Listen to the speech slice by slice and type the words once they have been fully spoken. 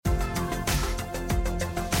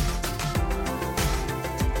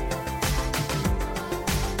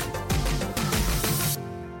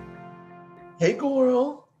Hey,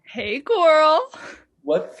 girl. Hey, girl.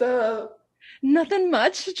 What's up? Nothing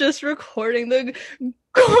much. Just recording the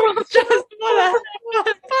Girls Just Wanna Have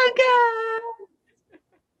Fun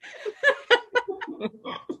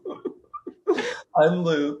podcast. I'm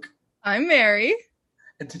Luke, I'm Mary.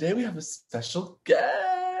 and today we have a special guest.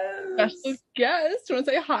 Special guest. Want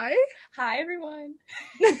to say hi? Hi, everyone.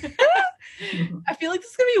 I feel like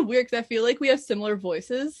this is gonna be weird because I feel like we have similar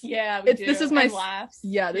voices. Yeah, we do. This is my And laughs.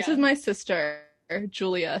 This is my sister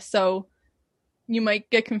Julia. So you might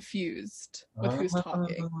get confused with who's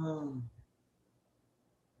talking.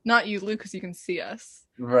 Not you, Luke, because you can see us.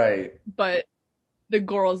 Right. But the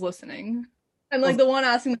girls listening. And like the one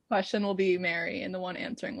asking the question will be Mary and the one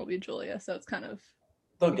answering will be Julia. So it's kind of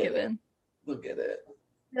They'll given. They'll get it.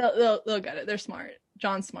 They'll get it. They're smart.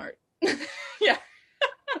 John's smart. Yeah.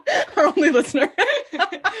 Our only listener.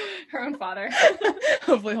 Her own father.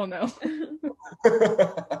 Hopefully he'll know.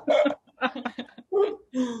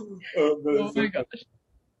 Oh my gosh.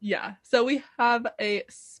 Yeah. So we have a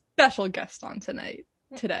special guest on today.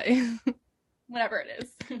 Whatever it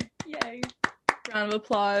is. Yay. Round of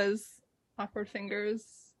applause. Awkward fingers.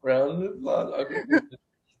 Round of applause. Okay.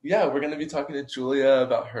 Yeah, we're gonna be talking to Julia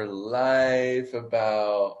about her life,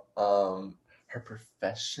 about her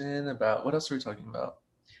profession, about what else are we talking about?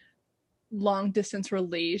 Long distance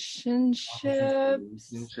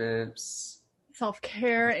relationships,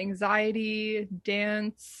 self-care, anxiety,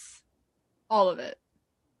 dance, all of it.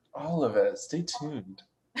 All of it. Stay tuned.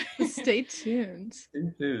 Stay tuned.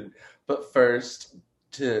 Stay tuned. But first,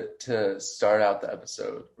 to start out the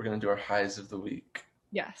episode, we're gonna do our highs of the week.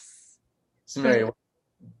 Yes. So Mary,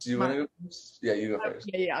 do you want to go first? Yeah, you go first.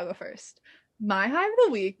 Yeah, I'll go first. My high of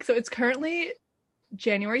the week. So it's currently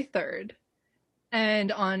January 3rd,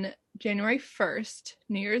 and on January 1st,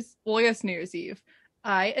 New Year's Eve,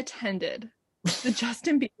 I attended the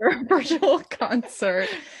Justin Bieber virtual concert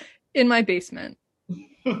in my basement.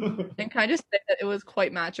 And can I just say that it was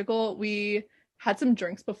quite magical? We had some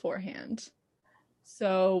drinks beforehand.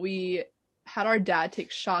 So we had our dad take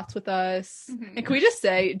shots with us. Mm-hmm. And can we just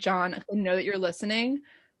say, John, I know that you're listening,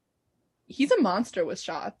 he's a monster with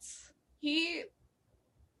shots. He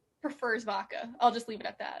prefers vodka. I'll just leave it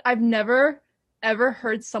at that. I've never ever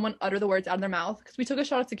heard someone utter the words out of their mouth, because we took a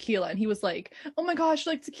shot of tequila and he was like, oh my gosh,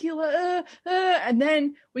 like tequila, and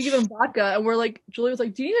then we give him vodka and we're like, Julie was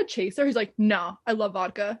like, do you need a chaser? He's like, no, I love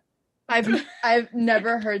vodka. I've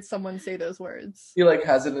never heard someone say those words. He like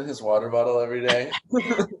has it in his water bottle every day.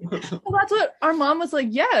 Well, that's what our mom was like.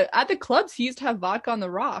 Yeah, at the clubs he used to have vodka on the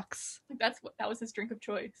rocks. Like that was his drink of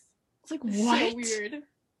choice. It's like, what? So weird.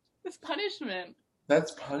 It's punishment.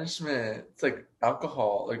 That's punishment. It's like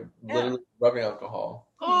alcohol, like literally rubbing alcohol.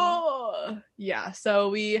 Oh, yeah. So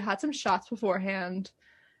we had some shots beforehand.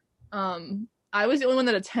 I was the only one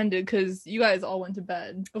that attended because you guys all went to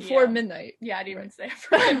bed before midnight. Yeah, I didn't even stay up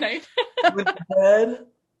for midnight. Went to bed?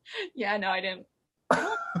 Yeah, no, I didn't. Kind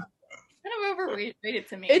of overrated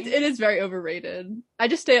to me. It is very overrated. I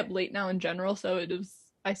just stay up late now in general, so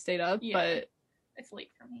I stayed up, but it's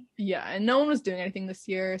late for me. Yeah, and no one was doing anything this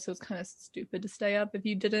year, so it's kind of stupid to stay up if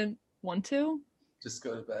you didn't want to. Just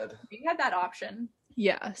go to bed. We had that option.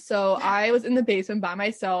 Yeah, so I was in the basement by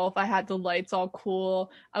myself. I had the lights all cool.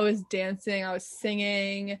 I was dancing. I was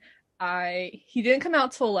singing. He didn't come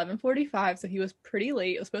out till 11:45, so he was pretty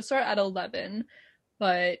late. It was supposed to start at 11,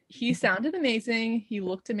 but he sounded amazing. He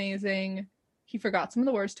looked amazing. He forgot some of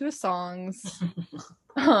the words to his songs.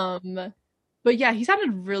 But yeah, he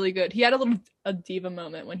sounded really good. He had a diva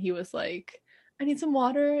moment when he was like, I need some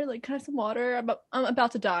water. Like, can I have some water? I'm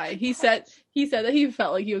about to die. He said that he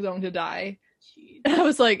felt like he was going to die. Jeez. And I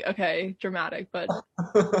was like, okay, dramatic, but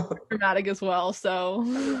dramatic as well. So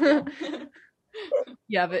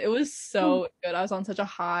yeah, but it was so good. I was on such a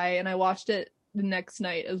high, and I watched it the next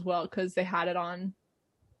night as well because they had it on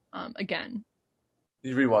again.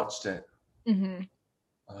 You rewatched it? Mm-hmm.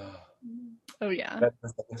 Oh yeah. That's the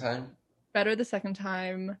second time? Better the second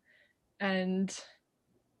time, and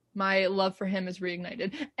my love for him is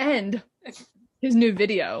reignited. And his new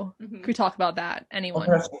video. Mm-hmm. Can we talk about that? Anyone?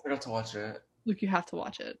 I forgot to watch it. Luke, you have to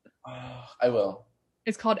watch it. I will.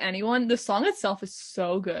 It's called Anyone. The song itself is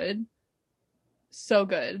so good. So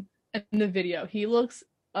good. And the video, he looks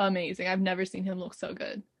amazing. I've never seen him look so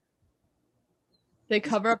good. They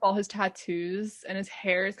cover up all his tattoos, and his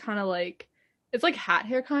hair is kind of like, it's like hat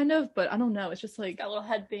hair kind of, but I don't know. It's just like got a little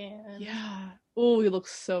headband. Yeah. Oh, he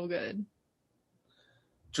looks so good.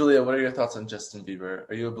 Julia, what are your thoughts on Justin Bieber?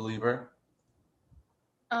 Are you a believer?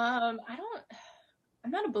 I'm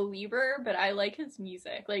not a believer, but I like his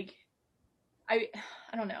music. Like, I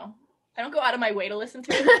don't know. I don't go out of my way to listen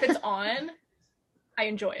to it. If it's on, I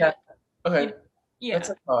enjoy it. Okay, Yeah. that's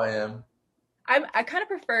like how I am. I kind of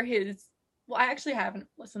prefer his. Well, I actually haven't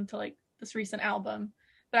listened to like this recent album,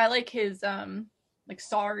 but I like his like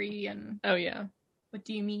Sorry and Oh yeah. What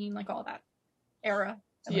Do You Mean, like all that era.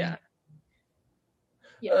 I like Yeah. it.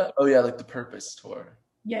 Yeah. Oh yeah, like the Purpose tour.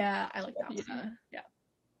 Yeah, I like that one. Yeah. Yeah.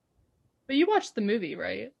 But you watched the movie,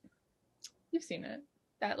 right? You've seen it.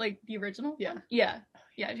 That like the original? Yeah. one? Yeah.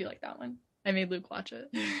 Yeah, I do like that one. I made Luke watch it.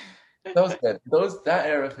 That was good. That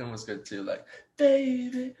era of him was good too. Like,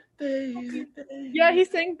 baby, baby, baby. Yeah, he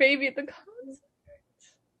sang Baby at the concert.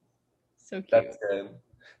 So cute. That's good.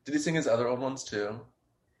 Did he sing his other old ones too?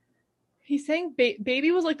 He sang Baby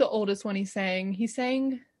was like the oldest one he sang. He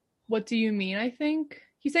sang What Do You Mean, I think.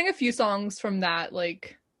 He sang a few songs from that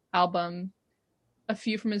like album, a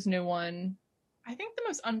few from his new one. I think the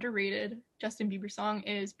most underrated Justin Bieber song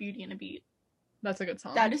is Beauty and a Beat. That's a good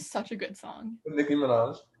song. That is such a good song. Nicki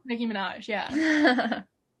Minaj. Nicki Minaj, yeah.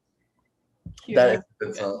 Cute. That is a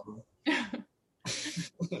good song.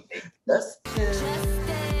 That's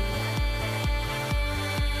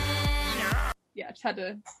Yeah, just had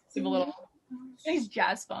to give a little. Nice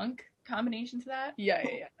jazz funk combination to that. Yeah.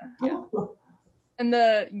 And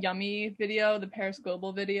the Yummy video, the Paris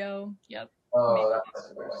Global video. Yep. Oh,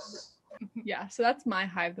 that's Yeah, so that's my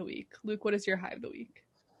high of the week. Luke, what is your high of the week?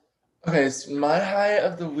 okay. So my high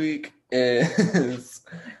of the week is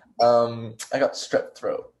I got strep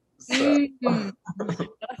throat. So What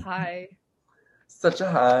a high. such a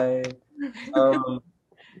high.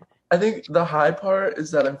 I think the high part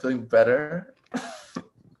is that I'm feeling better.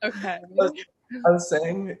 Okay. I was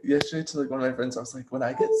saying yesterday to like one of my friends, I was like, when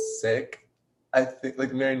I get sick, I think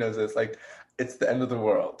like Mary knows this, like it's the end of the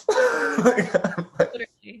world.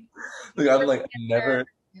 Literally. I'm like never.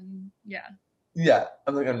 Yeah.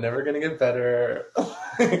 I'm like I'm never gonna get better.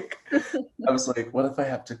 Like, I was like, what if I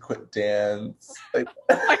have to quit dance? Like,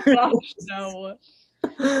 Oh my gosh, no.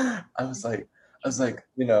 I was like,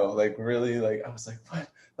 you know, like really, like I was like, what,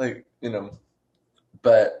 like you know,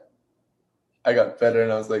 but I got better,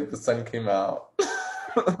 and I was like, the sun came out.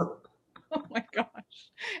 Oh my gosh.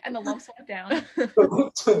 And the lumps went down.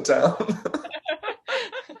 Went down.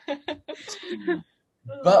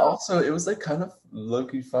 But also, it was like kind of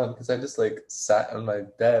low-key fun because I just like sat on my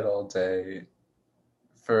bed all day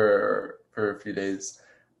for a few days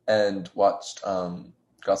and watched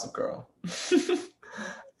Gossip Girl.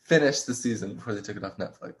 Finished the season before they took it off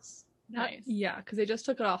Netflix. Nice. Yeah, because they just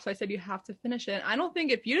took it off, so I said you have to finish it. I don't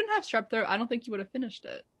think if you didn't have strep throat, I don't think you would have finished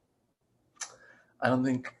it. I don't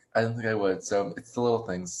think I would. So it's the little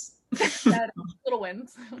things. Little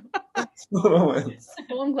wins. Little ones.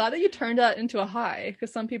 Well, I'm glad that you turned that into a high,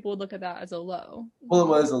 because some people would look at that as a low. Well, it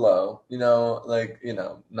was a low, you know, like, you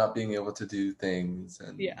know, not being able to do things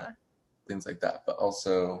and Yeah. things like that. But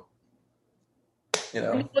also, you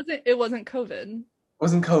know, And it wasn't COVID. it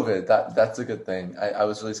wasn't COVID. That's a good thing. I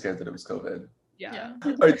was really scared that it was COVID. Yeah.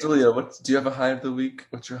 All right, Julia, do you have a high of the week?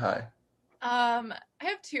 What's your high? I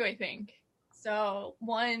have two, I think. So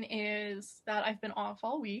one is that I've been off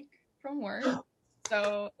all week from work.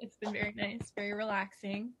 So it's been very nice, very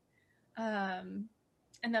relaxing. And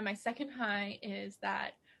then my second high is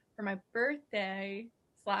that for my birthday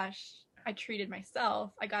 / I treated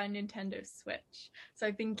myself, I got a Nintendo Switch. So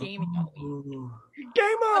I've been gaming all week.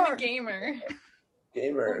 I'm a gamer.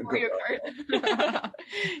 Gamer. Mario Kart.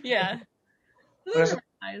 Yeah. What Those is- are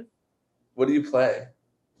nice. What do you play?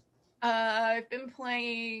 I've been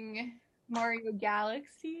playing Mario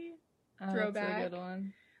Galaxy, That's Throwback. a good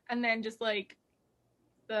one. and then just like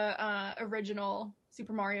the original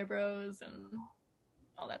Super Mario Bros. And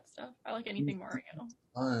all that stuff. I like anything Mario.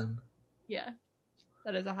 Fun. Yeah,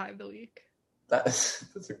 That is a high of the week. That's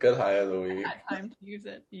a good high of the I week. had time to use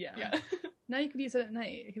it. Yeah. Yeah, Now you could use it at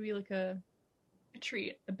night. It could be like a a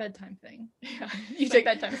treat. bedtime thing. Yeah, You It's take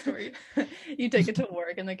like bedtime story. You take it to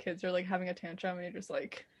work and the kids are like having a tantrum and you're just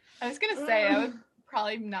like, I was gonna say I would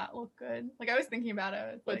probably not look good. Like I was thinking about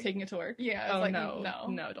it. what, Like, taking it to work? yeah, I was Oh like,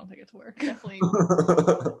 no, don't take it to work. definitely.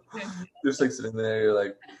 You're just like sitting there, you're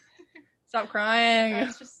like, Stop crying.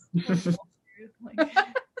 It's just like,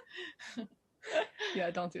 Yeah,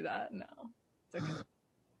 don't do that. no. It's okay.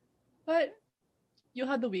 But you'll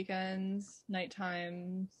have the weekends, night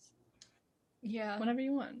times, Yeah. whenever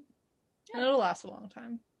you want. Yeah. And it'll last a long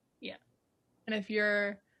time. Yeah. And if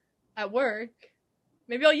you're at work,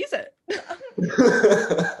 maybe I'll use it.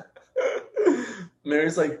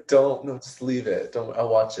 Mary's like, no, just leave it. I'll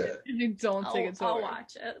watch it. If you don't take it to I'll work,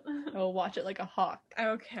 watch it. I'll watch it like a hawk.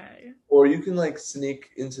 Okay. Or you can like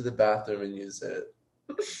sneak into the bathroom and use it.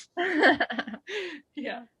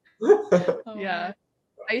 Yeah. Oh, yeah.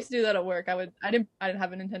 I used to do that at work. I didn't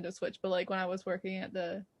have a Nintendo Switch, but like when I was working at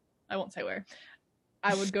the I won't say where.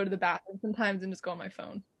 I would go to the bathroom sometimes and just go on my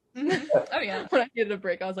phone. Oh yeah. When I needed a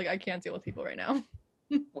break, I was like, I can't deal with people right now.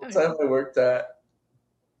 One time I worked at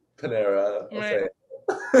Panera, I'll Right.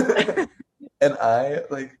 say. And I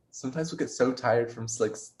like sometimes would get so tired from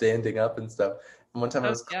like standing up and stuff. And one time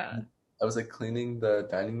Yeah. I was like cleaning the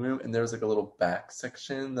dining room, and there was like a little back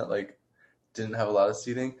section that like didn't have a lot of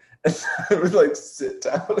seating, and so I would like sit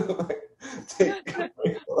down and like take a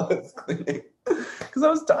break while I was cleaning because I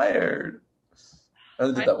was tired. I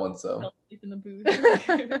only did that once though. Fell asleep in the booth.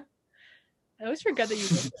 I always forget that you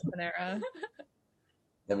lived in an era.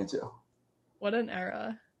 Yeah, me too. What an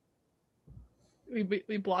era.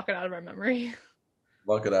 We block it out of our memory.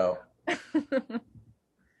 Lock it out.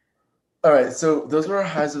 All right, so those were our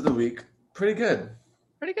highs of the week. Pretty good.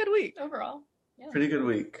 Pretty good week. Overall. Yeah. Pretty good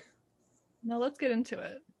week. Now let's get into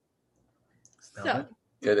it. Now So, let's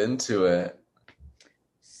get into it.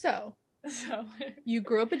 So you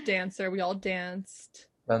grew up a dancer. We all danced.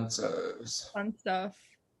 Dancers. Fun stuff.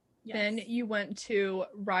 yes. Then you went to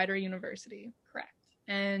Rider University. Correct.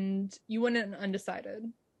 And you went in undecided.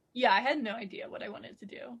 Yeah, I had no idea what I wanted to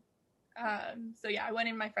do. So yeah, I went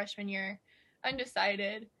in my freshman year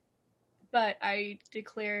undecided, but I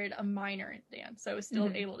declared a minor in dance, so I was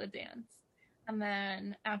still able to dance. And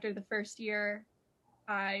then after the first year,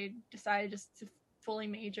 I decided just to fully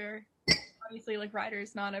major. Obviously, like Rider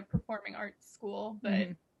is not a performing arts school, but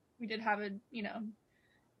we did have a,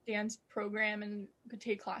 dance program and could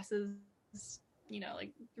take classes,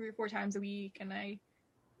 like 3 or 4 times a week. And I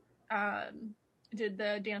did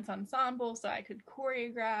the dance ensemble, so I could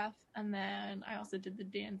choreograph. And then I also did the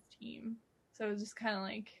dance team. So it was just kind of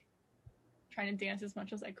like trying to dance as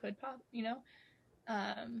much as I could,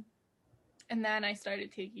 and then I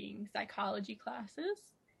started taking psychology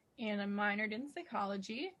classes, and I minored in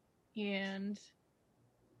psychology. And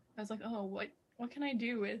I was like, oh, what can I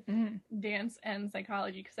do with dance and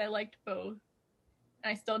psychology? Because I liked both,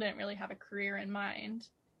 and I still didn't really have a career in mind.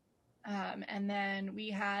 And then we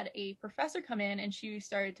had a professor come in, and she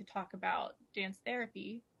started to talk about dance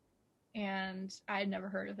therapy, and I had never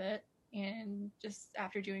heard of it. And just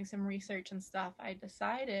after doing some research and stuff, I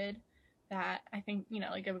decided that I think,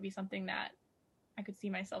 like it would be something that I could see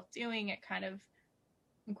myself doing. It kind of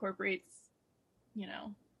incorporates,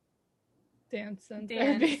 Dance and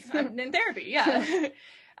therapy. And therapy, yeah.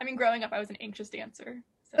 I mean, growing up, I was an anxious dancer.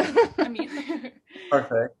 So, I mean.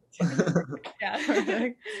 Perfect. Yeah.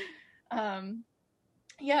 Perfect.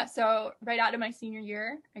 Yeah, so right out of my senior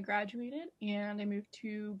year, I graduated and I moved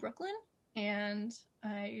to Brooklyn, and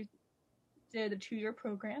I did a 2-year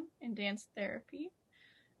program in dance therapy.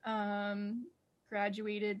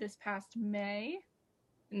 Graduated this past May.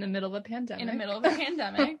 In the middle of a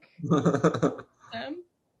pandemic.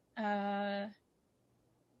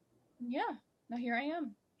 Yeah, now here I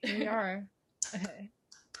am. Here we are. Okay.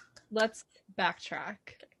 Let's backtrack.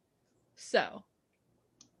 So,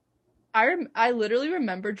 I literally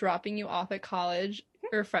remember dropping you off at college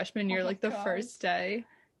or freshman year, like the first day,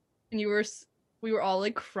 and we were all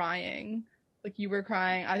like crying. Like you were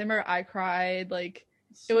crying. I remember I cried. Like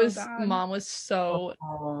So it was bad. Mom was so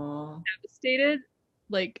devastated.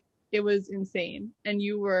 Like it was insane, and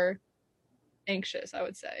you were anxious, I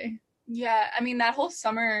would say. Yeah, I mean that whole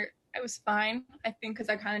summer I was fine. I think because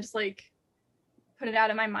I kind of just like put it out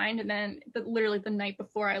of my mind, and then literally the night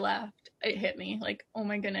before I left, it hit me like, oh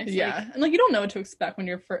my goodness. Yeah, like, and like you don't know what to expect when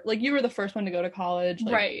you're like you were the first one to go to college,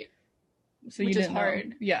 like, right? So Which you is didn't hard.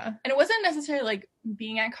 know. Yeah, and it wasn't necessarily like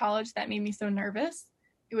being at college that made me so nervous.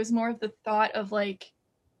 It was more of the thought of like,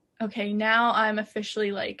 okay, now I'm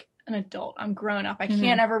officially like an adult. I'm grown up. I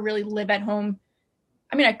can't ever really live at home.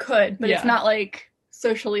 I mean, I could, but it's not like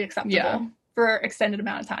socially acceptable for extended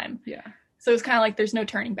amount of time. Yeah. So it's kind of like there's no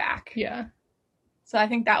turning back. Yeah. So I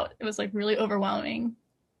think that it was like really overwhelming.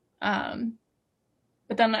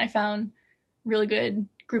 But then I found a really good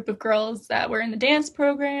group of girls that were in the dance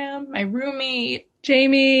program. My roommate,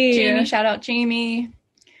 Jamie, shout out Jamie.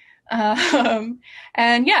 And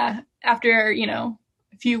yeah, after,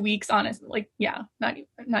 a few weeks, honestly, like, yeah, not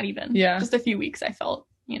even. Yeah. Just a few weeks, I felt,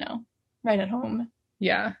 right at home.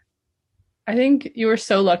 Yeah. I think you were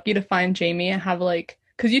so lucky to find Jamie and have like,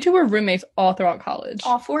 because you two were roommates all throughout college.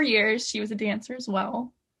 All 4 years. She was a dancer as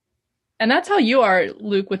well. And that's how you are,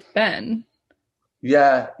 Luke, with Ben.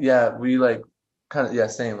 Yeah, we like kind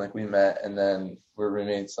of same. Like we met and then we're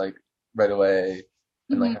roommates like right away,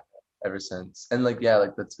 and like ever since. And like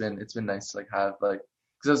like it's been nice to like have like,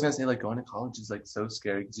 because I was gonna say like going to college is like so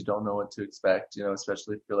scary because you don't know what to expect,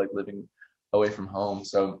 especially if you're like living away from home.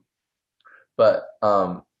 So, but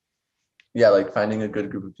like finding a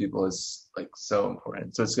good group of people is like so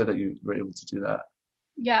important. So it's good that you were able to do that.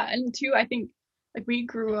 Yeah, and two, I think like we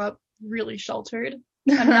grew up really sheltered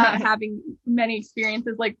and not having many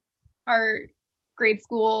experiences. Like our grade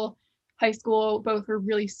school, high school, both were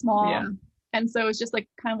really small. Yeah. And so it's just like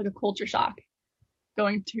kind of like a culture shock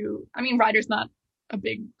going to, I mean, Ryder's not a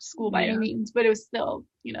big school by any Yeah. means, but it was still,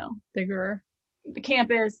 Bigger the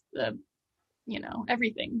campus,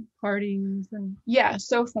 everything. parties and Yeah,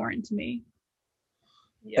 so foreign to me.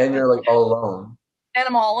 And you're like all alone. And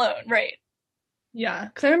I'm all alone, right? yeah.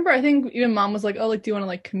 Because I remember, I think even mom was like, "Oh, like, do you want to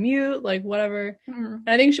like commute, like whatever?" Mhm. And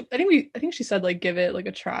I think she said like give it like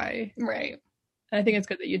a try. Right. And I think it's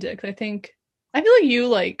good that you did because I feel like you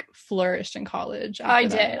like flourished in college. I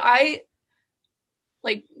after did. that. I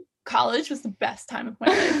like college was the best time of my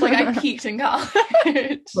life. Like I peaked in college.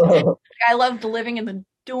 I loved living in the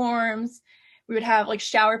dorms. We would have like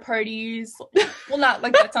shower parties. Well, not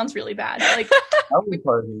like that sounds really bad. But, like House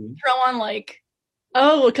party. throw on like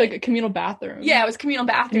Oh, like a communal bathroom. yeah, it was communal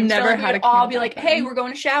bathroom. Never so, like, had we would a all communal be like, bathroom. "Hey, we're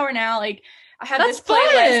going to shower now." Like I have That's this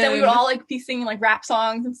playlist, and we would fun. all like be singing like rap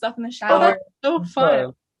songs and stuff in the Oh, shower. that's so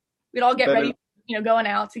fun. We'd all get That ready, is- going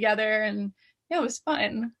out together, and yeah, it was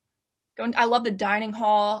fun. I love the dining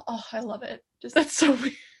hall. Oh, I love it. Just That's so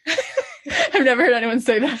weird. I've never heard anyone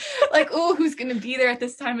say that. like, oh, who's gonna be there at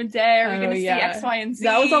this time of day? Are we Oh, gonna see yeah. X, Y, and Z?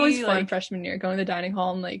 That was always fun Like, freshman year, going to the dining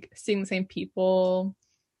hall and like seeing the same people.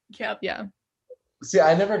 yep. Yeah. See,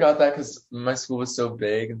 I never got that because my school was so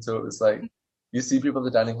big, and so it was like you see people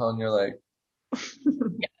at the dining hall, and you're like,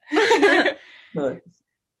 Or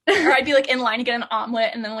I'd be like in line to get an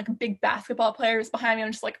omelet, and then like a big basketball player was behind me.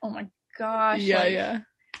 I'm just like, oh my gosh, Yeah, like, yeah.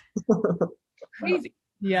 crazy.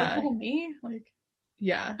 Yeah. Little me, like,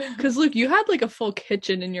 Yeah. Because Luke, you had like a full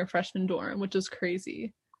kitchen in your freshman dorm, which is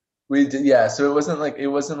crazy. we did, yeah. So it wasn't like I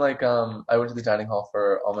went to the dining hall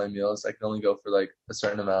for all my meals. I could only go for like a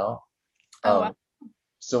certain amount. Oh, wow.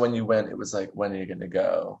 So when you went, it was like, when are you gonna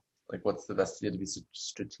go? Like, what's the best? You had to be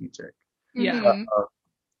strategic. Yeah. Mhm.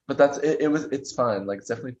 But it's fun. Like, it's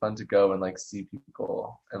definitely fun to go and like see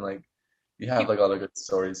people, and like you have like all the good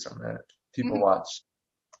stories from it. People Mhm. watch.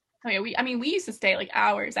 Oh yeah, we used to stay like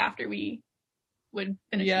hours after we would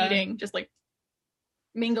finish Yeah. eating, just like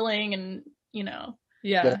mingling and Yeah.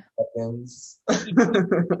 Get seconds.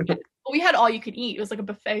 we had all you could eat. It was like a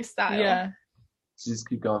buffet style. Yeah. Just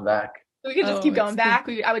keep going back. So we could just Oh, keep going it's back.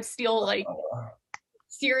 I would steal like Oh,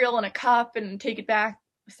 cereal in a cup and take it back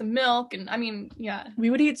with some milk, and I mean, yeah.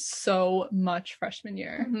 We would eat so much freshman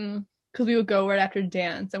year Mhm. because we would go right after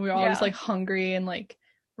dance and we were all just Yeah. like hungry and like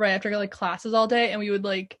right after like classes all day, and we would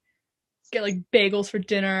like get like bagels for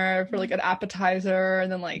dinner for like an appetizer,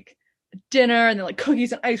 and then like dinner, and then like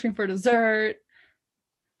cookies and ice cream for dessert.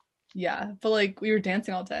 Yeah, but like we were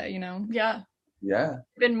dancing all day, Yeah. yeah.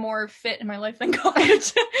 Been more fit in my life than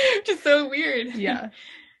college. Just so weird. Yeah.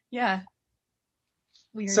 Yeah.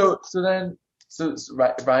 Weird. So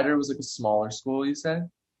Ryder was like a smaller school, you said?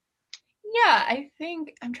 yeah,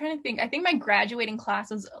 I'm trying to think. I think my graduating class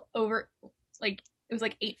was over like it was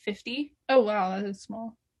like 850. Oh wow, that is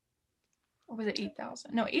small. Or was it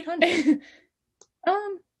 8,000? No, 800.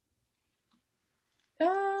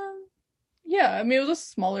 Yeah, I mean it was a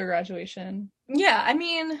smaller graduation. Yeah, I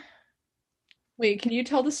mean, Wait, can you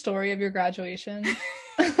tell the story of your graduation?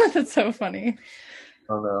 That's so funny.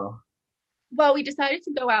 Oh no. well, we decided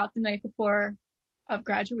to go out the night before of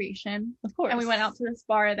graduation. Of course. And we went out to this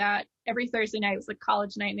bar that every Thursday night was like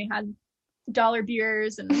college night, and they had dollar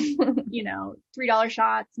beers and $3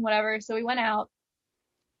 shots and whatever. So we went out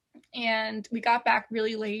and we got back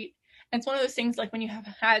really late. And it's one of those things like when you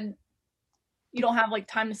don't have like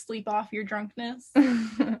time to sleep off your drunkenness.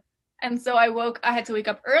 And so I had to wake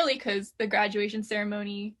up early because the graduation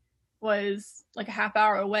ceremony was like a half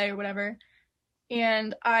hour away or whatever.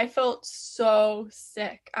 And I felt so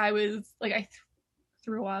sick. I was like, I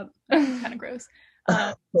threw up. Kind of gross.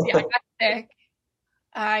 Yeah, I got sick.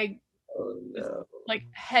 I Oh no. like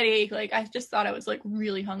headache. Like I just thought I was like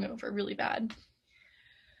really hungover, really bad.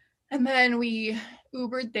 And then we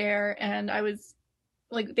Ubered there, and I was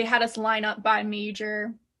like, they had us line up by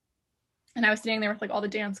major, and I was standing there with like all the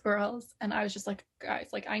dance girls, and I was just like, guys,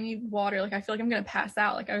 like I need water. Like I feel like I'm gonna pass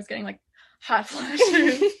out. Like I was getting like hot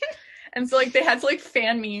flashes. And so like they had to like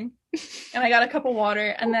fan me, and I got a cup of water,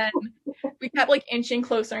 and then we kept like inching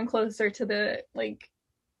closer and closer to the like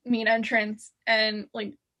main entrance, and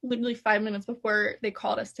like literally 5 minutes before they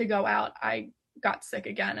called us to go out, I got sick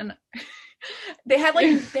again. And they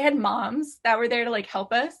had moms that were there to like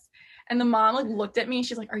help us, and the mom like looked at me and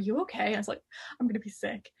she's like, "Are you okay?" And I was like, "I'm gonna be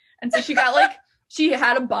sick." And so she got like she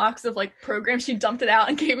had a box of like programs, she dumped it out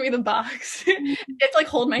and gave me the box. It's like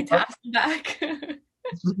hold my tassel back.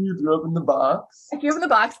 You threw up in the box. I threw up in the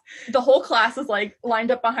box. The whole class was like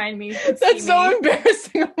lined up behind me. That's so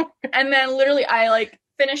embarrassing. And then literally I like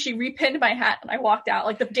finished, she repinned my hat and I walked out.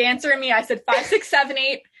 Like the dancer in me, I said 5, 6, 7,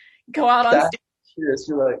 8, go out on stage. Yes,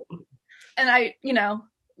 you're like, And I,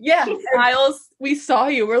 yeah, Miles, We saw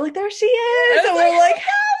you. We're like, there she is. And we're like,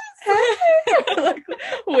 hey. We're like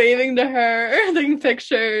waving to her, taking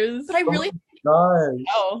pictures. but I really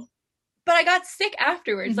gosh. but I got sick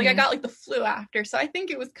afterwards. Like I Mhm. got like the flu after. So I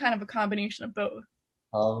think it was kind of a combination of both.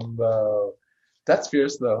 That's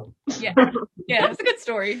fierce though. Yeah. Yeah, it's a good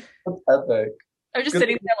story. That's epic. I was just Good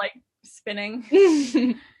sitting there like spinning.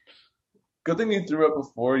 Good thing you threw up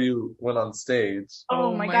before you went on stage.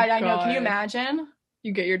 Oh my god, I know. Can you imagine?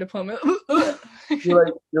 You get your diploma. You're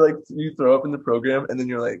like you throw up in the program and then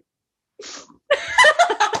you're like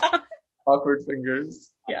awkward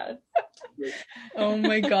fingers. Yeah. Oh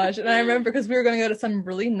my gosh. And I remember because we were going to go to some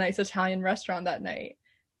really nice Italian restaurant that night.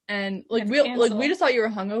 And like we just thought you were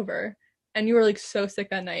hungover and you were like so sick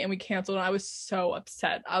that night and we canceled and I was so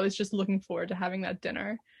upset. I was just looking forward to having that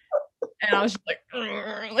dinner. And I was just like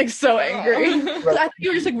so angry. I thought you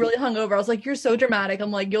were just like really hungover. I was like, you're so dramatic.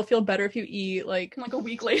 I'm like, you'll feel better if you eat. Like a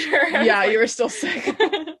week later. Yeah, you were still sick.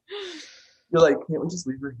 You're like, can't we just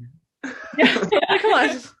leave her here? Yeah. Come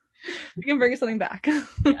on. We can bring something back.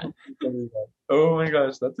 Yeah. Oh my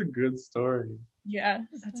gosh, that's a good story. Yeah.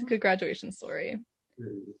 That's a good graduation story.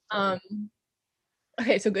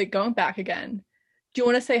 Okay, so going back again. Do you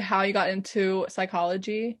want to say how you got into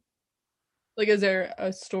psychology? Like, is there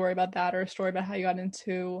a story about that or a story about how you got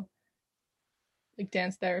into like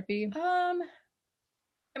dance therapy? I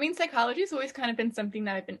mean, psychology has always kind of been something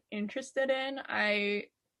that I've been interested in. I,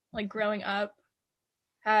 like growing up,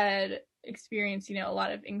 had experienced, a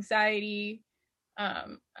lot of anxiety.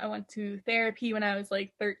 I went to therapy when I was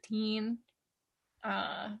like 13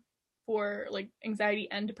 for like anxiety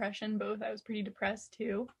and depression, both. I was pretty depressed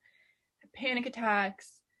too. Panic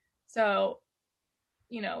attacks. So,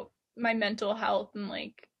 my mental health and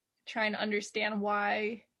like trying to understand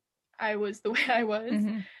why I was the way I was,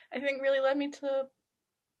 I think really led me to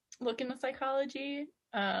look into psychology.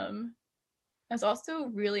 I was also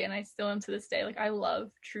really, and I still am to this day, like I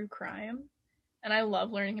love true crime and I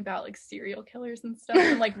love learning about like serial killers and stuff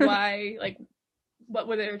and like why, like what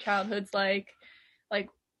were their childhoods like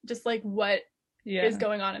just like what is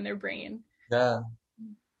going on in their brain. Yeah.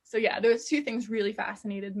 So yeah, those two things really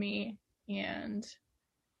fascinated me and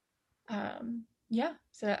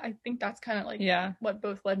so I think that's kind of like what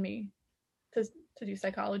both led me to do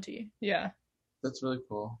psychology. Yeah. That's really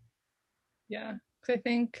cool. Yeah. Because I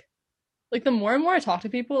think like the more and more I talk to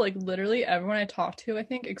people, like literally everyone I talk to, I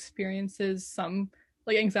think experiences some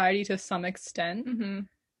like anxiety to some extent. Mm-hmm.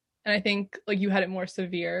 And I think like you had it more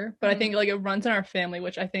severe, but I think like it runs in our family,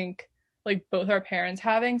 which I think like both our parents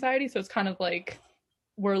have anxiety. So it's kind of like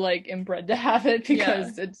we're like inbred to have it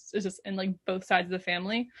because it's just in like both sides of the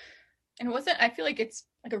family. And I feel like it's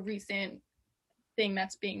like a recent thing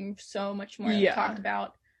that's being so much more talked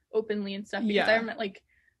about openly and stuff. Because I remember like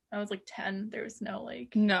I was like 10, there was no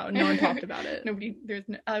like no one talked about it.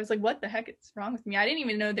 I was like, what the heck is wrong with me? I didn't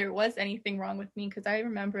even know there was anything wrong with me because I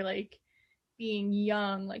remember like being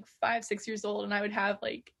young, like 5, 6 years old, and I would have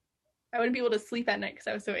like I wouldn't be able to sleep at night because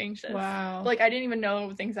I was so anxious. Wow. But, like I didn't even know it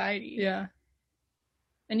was anxiety. Yeah.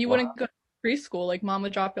 And you wouldn't go to preschool, like mom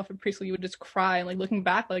would drop you off at preschool, you would just cry, and like looking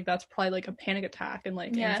back, like that's probably like a panic attack and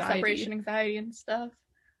like anxiety. Separation anxiety and stuff.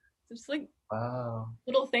 So just like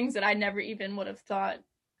little things that I never even would have thought.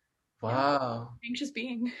 Wow. Anxious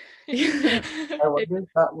being. I wonder if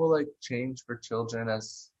that will like change for children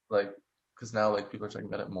as like because now like people are talking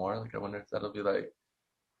about it more. Like I wonder if that'll be like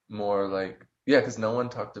more like because no one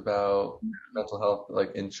talked about mental health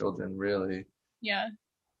like in children really. Yeah.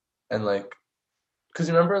 And like because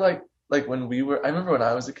you remember like when I remember when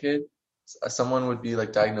I was a kid, someone would be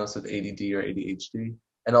like diagnosed with ADD or ADHD,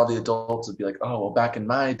 and all the adults would be like, oh well, back in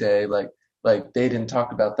my day, like they didn't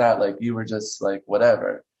talk about that, like you were just like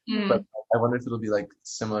whatever. But I wonder if it'll be like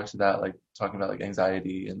similar to that, like talking about like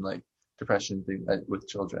anxiety and like depression thing with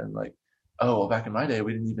children, like oh well, back in my day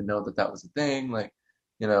we didn't even know that was a thing, like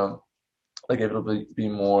like it'll be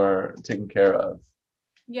more taken care of.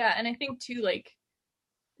 Yeah, and I think too like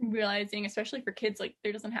realizing, especially for kids, like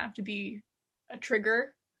there doesn't have to be a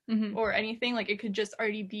trigger or anything, like it could just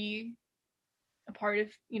already be a part of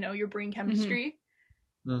your brain chemistry,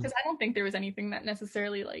 because I don't think there was anything that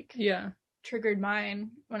necessarily like triggered mine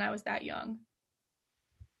when I was that young.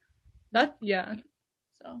 So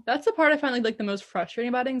that's the part I find like the most frustrating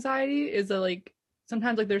about anxiety is that like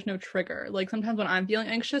sometimes like there's no trigger. Like sometimes when I'm feeling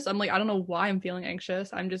anxious, I'm like I don't know why I'm feeling anxious,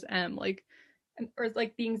 I'm just am like, or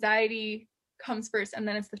like the anxiety comes first, and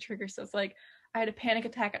then it's the trigger. So it's like I had a panic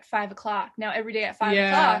attack at 5 o'clock. Now every day at 5 Yeah.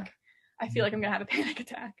 o'clock, I feel like I'm gonna have a panic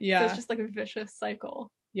attack. So Yeah. it's just like a vicious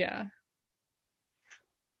cycle. Yeah.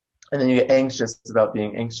 And then you get anxious about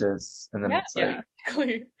being anxious, and then it's like, Yeah.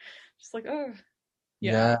 Exactly. Just like, oh,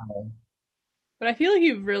 Yeah. yeah. But I feel like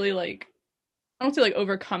you've really like, I don't say like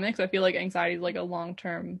overcome it, because I feel like anxiety is like a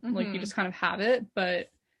long-term, like you Mhm. just kind of have it, but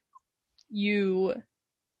you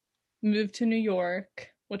moved to New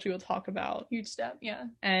York, which we will talk about. huge step. Yeah.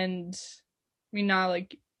 And I mean, now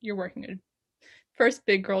like you're working a first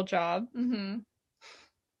big girl job. Mm-hmm.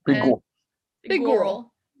 Big And- goal. Big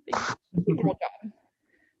girl. Big girl job.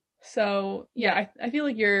 So yeah, I feel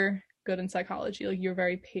like you're good in psychology. Like you're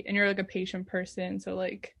very and you're like a patient person, so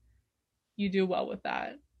like you do well with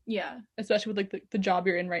that, Yeah. especially with like the job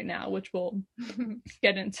you're in right now, which we'll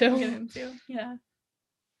get Get into. into. Yeah.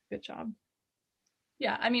 Good job.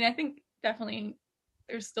 Yeah. I mean, I think definitely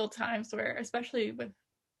there's still times where, especially with,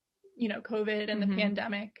 you know, COVID and Mhm. the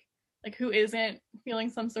pandemic, like who isn't feeling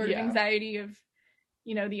some sort of Yeah. anxiety of,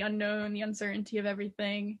 you know, the unknown, the uncertainty of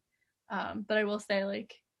everything. But I will say,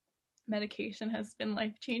 like, medication has been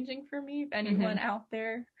life changing for me. If anyone out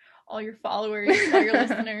there, all your followers, all your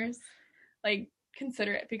listeners, like,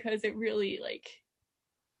 consider it, because it really, like,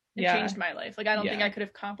 it Yeah. changed my life. Like, I don't think Yeah. I could have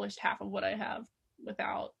accomplished half of what I have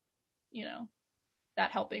without, you know,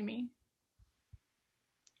 that helping me.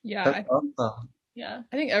 Yeah, That's awesome. Yeah.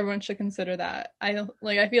 I think everyone should consider that. I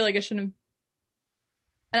feel like it shouldn't.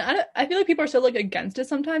 And I feel like people are so like against it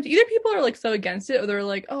sometimes. Either people are like so against it, or they're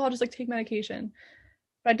like, oh, I'll just like take medication.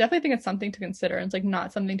 But I definitely think it's something to consider, and it's like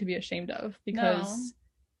not something to be ashamed of, because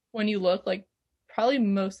when you look, like probably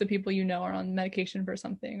most of the people you know are on medication for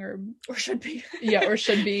something, or should be. yeah, or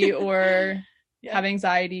should be, or Yeah. have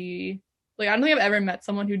anxiety. Like I don't think I've ever met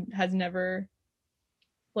someone who has never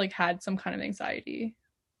like had some kind of anxiety.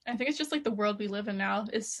 I think it's just like the world we live in now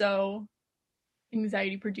is so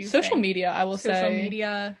anxiety producing. Social media, I will say. Social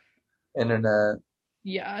media. Internet.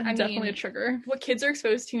 Yeah, I definitely a mean, trigger. What kids are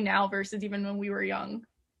exposed to now versus even when we were young.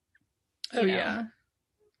 Oh You know? yeah.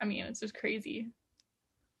 I mean, it's just crazy.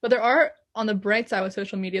 But there are, on the bright side with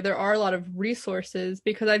social media, there are a lot of resources,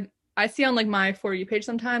 because I see on like my For You page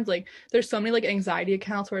sometimes, like there's so many like anxiety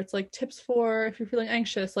accounts where it's like tips for if you're feeling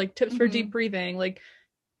anxious, like tips for deep breathing, like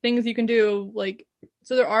things you can do, like,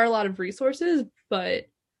 so there are a lot of resources, but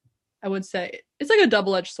I would say it's like a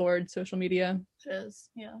double-edged sword. Social media It is.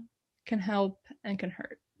 Yeah. can help and can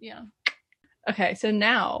hurt. Yeah. Okay, so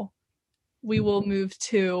now we will move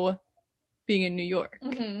to being in New York.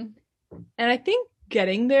 Mm-hmm. And I think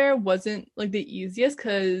getting there wasn't like the easiest,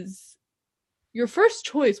 because your first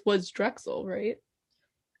choice was Drexel, right?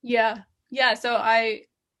 Yeah. Yeah. So I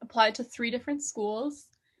applied to 3 different schools,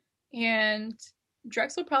 and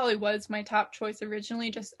Drexel probably was my top choice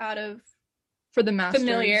originally, just out of For the master's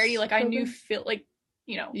familiarity. Like I knew program? Philly, like,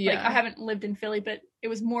 you know, like Yeah. I haven't lived in Philly, but it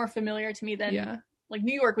was more familiar to me than Yeah. like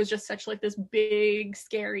New York was just such like this big,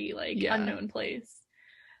 scary, like Yeah. unknown place.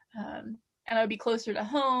 And I would be closer to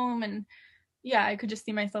home, and yeah, I could just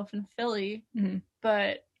see myself in Philly. Mhm.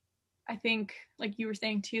 But I think, like you were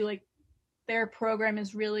saying too, like their program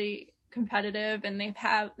is really competitive, and they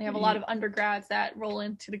have a lot of undergrads that roll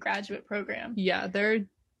into the graduate program. Yeah, their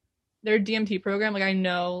DMT program, like I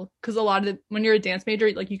know, because a lot of when you're a dance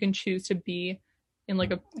major, like you can choose to be in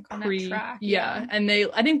like a Like on that track, yeah. And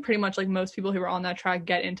I think pretty much like most people who are on that track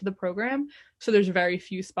get into the program, so there's very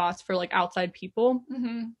few spots for like outside people.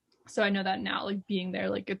 Mm-hmm. So I know that now, like being there,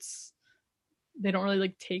 like they don't really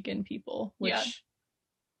like take in people, which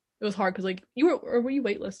it was hard, because like were you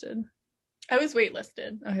waitlisted? I was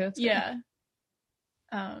waitlisted. Okay, that's good. Yeah.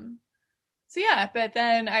 So yeah, but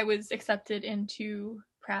then I was accepted into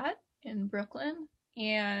Pratt in Brooklyn,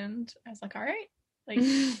 and I was like, all right, like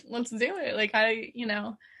let's do it. Like I, you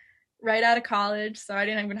know, right out of college, so I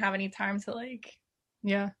didn't even have any time to like,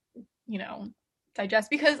 Yeah. you know, digest,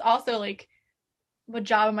 because also like what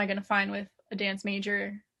job am I going to find with a dance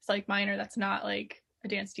major psych minor that's not like a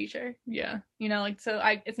dance teacher? Yeah. You know, like, so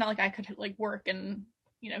it's not like I could like work and,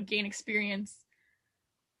 you know, gain experience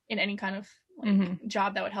in any kind of like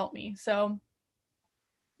job that would help me. So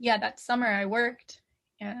yeah, that summer I worked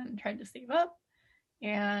and tried to save up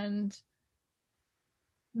and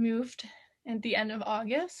moved at the end of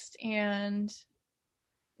August. And,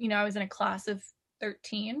 you know, I was in a class of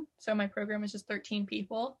 13. So my program was just 13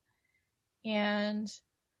 people. And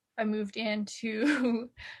I moved into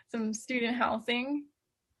some student housing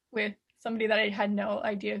with somebody that I had no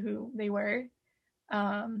idea who they were.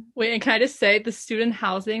 Wait, and can I just say, the student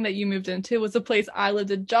housing that you moved into was the place I lived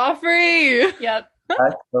in Joffrey. Yep.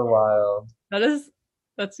 That's so wild.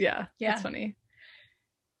 That's yeah. Yeah. That's funny.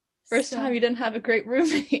 First So- time you didn't have a great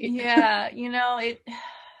roommate. Yeah, it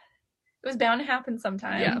was bound to happen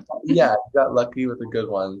sometime. Yeah. Yeah, you got lucky with a good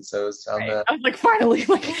one, so it's on Right. I was like, finally,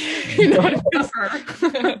 like, you know what it is.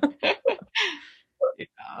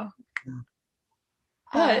 Yeah.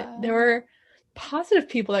 But there were positive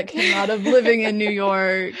people that came out of living in New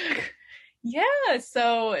York. Yeah,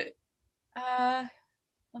 so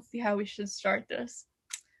let's see how we should start this.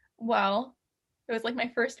 Well, it was like my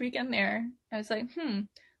first weekend there. I was like,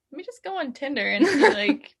 let me just go on Tinder and see,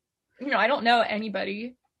 like, I don't know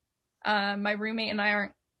anybody. My roommate and I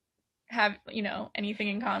aren't have, anything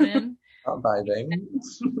in common. Not vibing.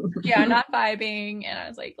 Yeah, not vibing. And I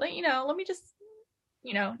was like, let me just,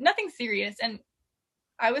 nothing serious. And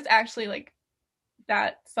I was actually like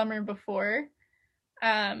that summer before,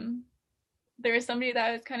 there was somebody that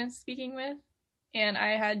I was kind of speaking with, and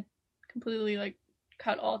I had completely like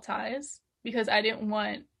cut all ties because I didn't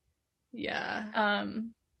want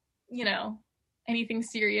anything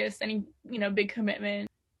serious, any big commitment.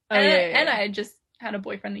 And I had just had a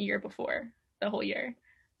boyfriend the year before, the whole year.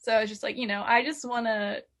 So I was just like, I just want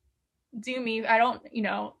to do me. I don't,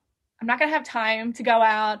 I'm not gonna have time to go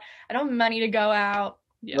out. I don't have money to go out.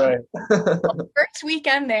 Yeah. Right. First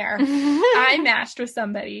weekend there, I matched with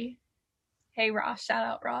somebody. Hey Ross, shout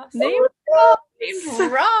out Ross. Named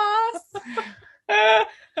Ross.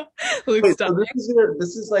 Luke, Wait, stop. so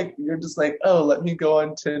this is like you're just like, oh, let me go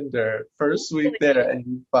on Tinder. First week there, and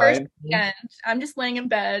you find And I'm just laying in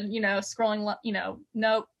bed, scrolling,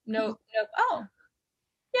 nope. Oh,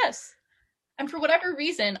 yes. And for whatever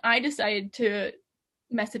reason, I decided to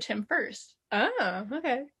message him first. Oh,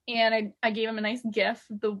 okay. And I gave him a nice gif,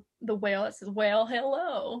 the whale that says whale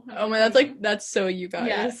hello. Oh man, that's so you guys.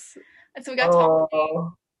 Yes. And so we got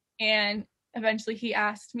talking, and eventually he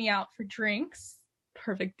asked me out for drinks.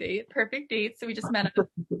 Perfect date. So we just met up.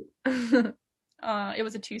 It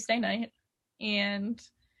was a Tuesday night, and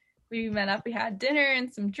we met up. We had dinner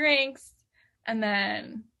and some drinks, and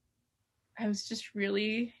then I was just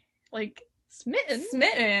really like smitten.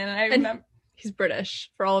 I remember he's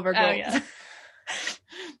British for all of our girls. Oh yeah.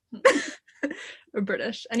 We're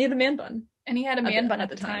British. And he had a man bun. And he had a man bun at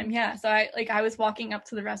the time. Yeah. So I was walking up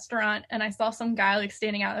to the restaurant and I saw some guy like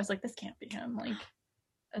standing out. I was like, this can't be him. Like,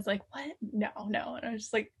 I was like, what? No. And I was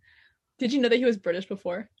just like, did you know that he was British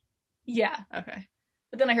before? Yeah. Okay.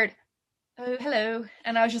 But then I heard, oh, hello.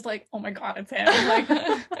 And I was just like, oh my God, it's him. Like,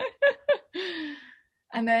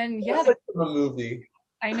 and then, yeah. It's like from a movie.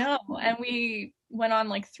 I know. And we went on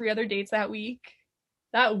like 3 other dates that week.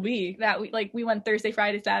 Like we went Thursday,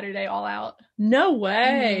 Friday, Saturday, all out. No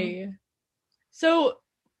way. Mm-hmm. So,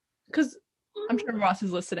 because I'm sure Ross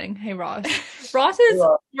is listening. Hey, Ross. Ross is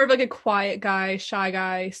more of like a quiet guy, shy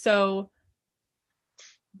guy. So,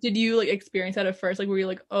 did you like experience that at first? Like, were you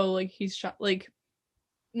like, oh, like he's shy? Like,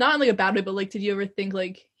 not in like a bad way, but like, did you ever think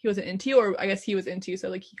like he wasn't into you, or I guess he was into you, so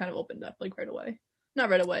like he kind of opened up like right away? Not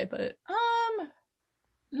right away, but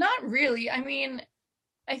not really. I mean,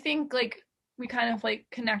 I think like we kind of like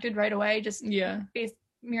connected right away, just based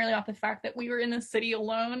merely off the fact that we were in the city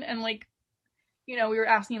alone, and like, we were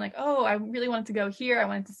asking like, oh, I really wanted to go here. I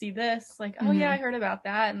wanted to see this. Like, oh yeah, I heard about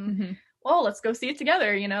that, and well, let's go see it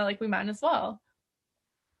together. Like we might as well.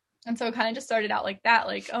 And so it kind of just started out like that,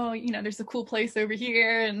 like, oh, there's a cool place over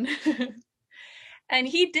here, and and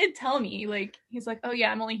he did tell me, like, he's like, oh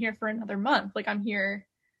yeah, I'm only here for another month. Like I'm here,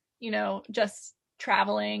 just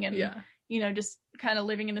traveling and just kind of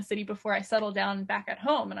living in the city before I settle down back at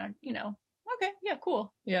home. And I, okay, yeah,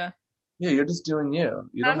 cool. Yeah, you're just doing you.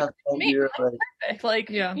 You don't have to be perfect.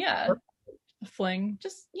 Like, yeah, a fling,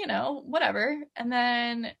 just whatever. And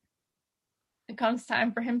then it comes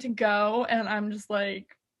time for him to go, and I'm just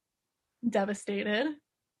like devastated.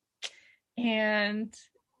 And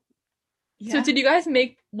so did you guys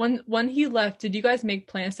make when he left, did you guys make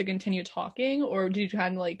plans to continue talking, or did you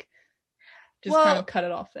kind of like just kind of cut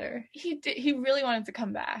it off there? He really wanted to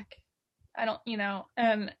come back. I don't,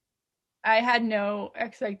 and I had no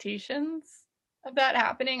expectations of that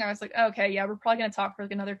happening. I was like, okay, yeah, we're probably gonna talk for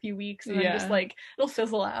like another few weeks, and then just like it'll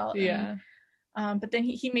fizzle out. Yeah. And, but then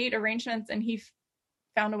he made arrangements, and he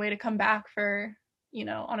found a way to come back for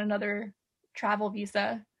on another travel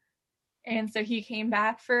visa, and so he came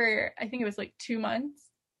back for, I think it was like 2 months,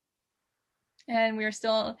 and we were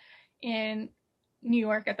still in New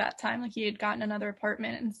York at that time. Like he had gotten another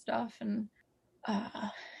apartment and stuff, and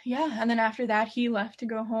and then after that he left to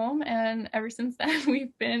go home, and ever since then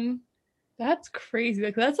we've been. That's crazy.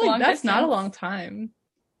 Like that's like that's not a long time.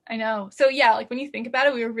 I know. So yeah, like when you think about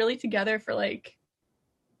it, we were really together for like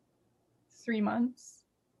 3 months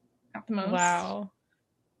at the most. Wow.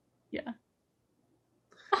 Yeah.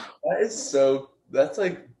 That's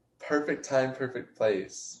like perfect time, perfect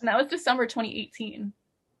place. And that was December 2018.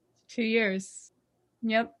 2 years.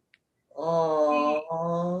 Yep.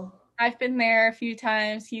 Aww. I've been there a few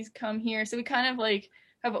times. He's come here. So we kind of like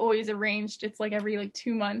have always arranged, it's like every like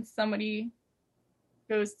 2 months somebody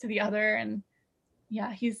goes to the other. And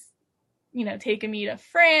yeah, he's, you know, taken me to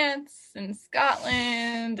France and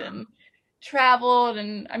Scotland and traveled.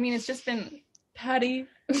 And I mean, it's just been Patty.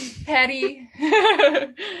 petty.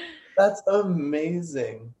 That's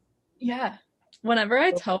amazing. Yeah. Whenever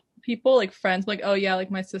I tell people, like friends, like, oh yeah,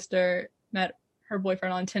 like my sister met her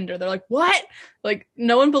boyfriend on Tinder, they're like, what? Like,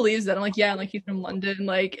 no one believes that. I'm like, yeah, and like he's from London.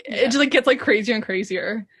 Like, it just like gets like crazier and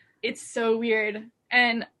crazier. It's so weird.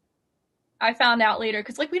 And I found out later,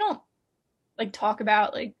 because like we don't like talk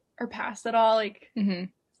about like our past at all. Like,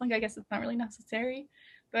 like I guess it's not really necessary.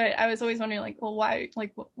 But I was always wondering, like, well, why?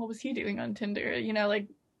 Like, what was he doing on Tinder? You know, like,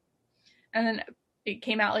 and then it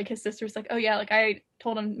came out like his sister's like, oh yeah, like I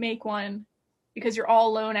told him make one because you're all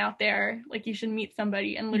alone out there. Like you should meet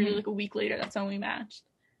somebody. And literally like a week later, that's when we matched.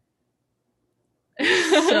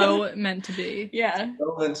 So meant to be. Yeah.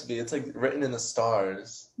 So meant to be. It's like written in the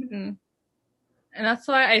stars. And that's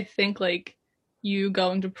why I think like you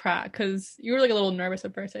going to Pratt, because you were like a little nervous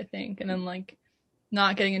at first, I think, and then like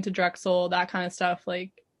not getting into Drexel, that kind of stuff,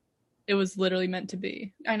 like it was literally meant to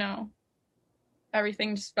be. I know.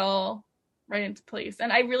 Everything just fell right into place.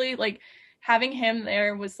 And I really like having him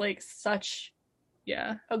there was like such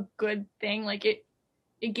a good thing. Like it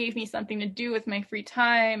gave me something to do with my free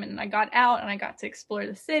time, and I got out and I got to explore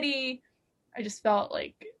the city. I just felt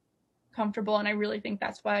like comfortable, and I really think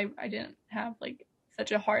that's why I didn't have like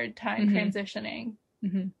such a hard time transitioning.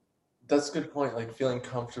 That's a good point, like feeling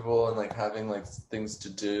comfortable and like having like things to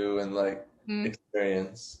do and like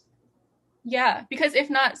experience. Yeah, because if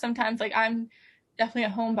not, sometimes like I'm definitely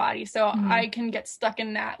a homebody, so I can get stuck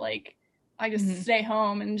in that, like I just stay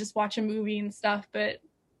home and just watch a movie and stuff. But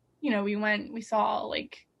you know, we saw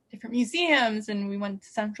like different museums, and we went to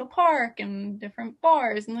Central Park and different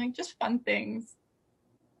bars and like just fun things.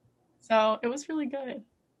 So it was really good.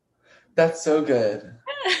 That's so good.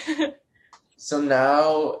 So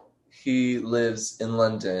now he lives in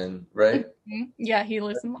London, right? Yeah, he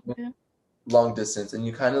lives in London. Long distance. And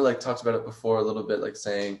you kind of like talked about it before a little bit, like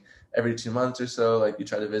saying every 2 months or so, like you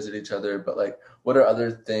try to visit each other. But like, what are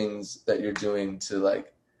other things that you're doing to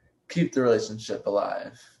like keep the relationship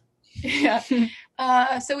alive? Yeah.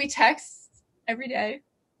 So we text every day,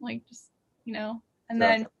 like just, you know, and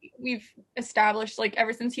then we've established like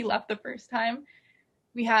ever since he left the first time,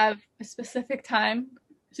 we have a specific time.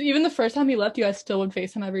 So even the first time he left, you guys still would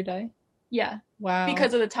FaceTime every day? Yeah. Wow.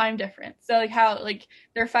 Because of the time difference. So like how like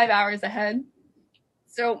they're 5 hours ahead.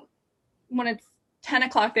 So when it's 10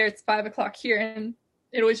 o'clock there, it's 5 o'clock here, and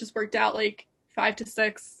it always just worked out like 5 to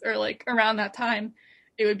 6 or like around that time.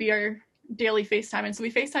 It would be our daily FaceTime, and so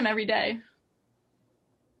we FaceTime every day.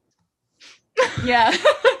 Yeah.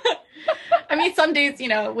 I mean, some days, you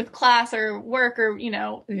know, with class or work or, you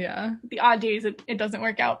know, the odd days it doesn't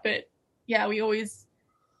work out, but yeah, we always,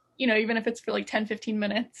 you know, even if it's for like 10-15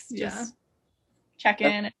 minutes, just check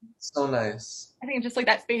in. That's so nice. I think just like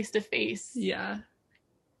that face to face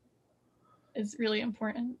is really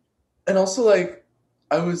important. And also, like,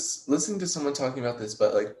 I was listening to someone talking about this,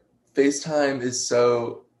 but like FaceTime is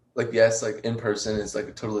so like, yes, like in person is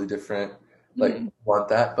like totally different. Like want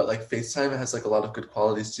that, but like FaceTime has like a lot of good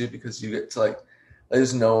qualities too, because you get to like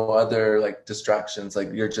there's no other like distractions.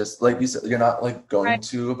 Like you're just like you said, you're not like going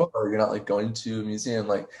to a bar, you're not like going to a museum,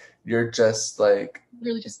 like you're just like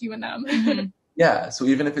really just you and them. Yeah, so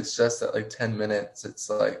even if it's just at like 10 minutes, it's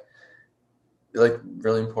like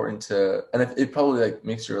really important to, and it probably like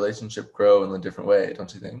makes your relationship grow in a different way,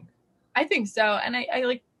 don't you think? I think so. And I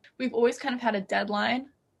like we've always kind of had a deadline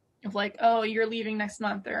of like, oh, you're leaving next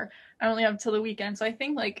month, or I only have till the weekend. So I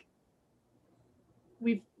think like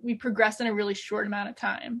we progressed in a really short amount of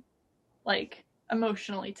time, like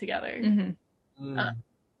emotionally together.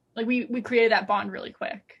 Like we created that bond really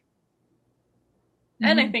quick.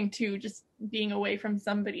 And I think too, just being away from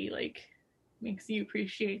somebody like makes you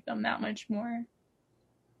appreciate them that much more.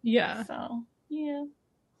 Yeah. So yeah.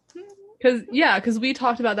 Because we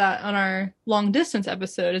talked about that on our long distance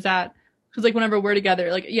episode, is that because like whenever we're together,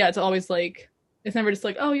 like it's always like it's never just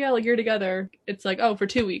like, oh yeah, like you're together. It's like, oh, for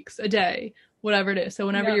 2 weeks, a day, whatever it is. So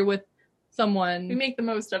whenever you're with someone, we make the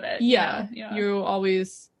most of it. Yeah. You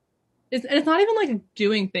always and it's not even like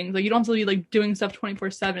doing things, like you don't have to be like doing stuff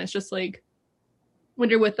 24/7. It's just like when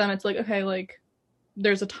you're with them, it's like, okay, like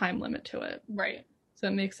there's a time limit to it, right? So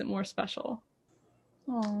it makes it more special.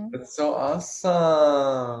 Aww. That's so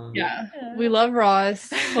awesome. Yeah. We love Ross.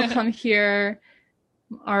 He'll come here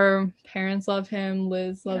Our parents love him.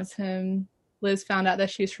 Liz loves him. Liz found out that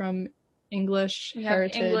she's from English We have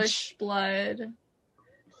heritage. English blood.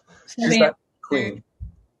 She's that queen.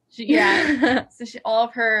 So all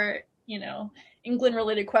of her, England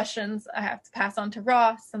related questions I have to pass on to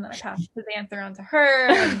Ross, and then I pass his answer on to her.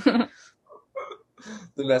 And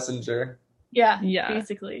The messenger. yeah, Yeah.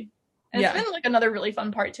 basically. And it's been like another really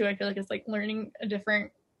fun part too. I feel like it's like learning a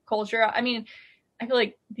different culture. I mean, I feel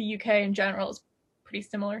like the UK in general is pretty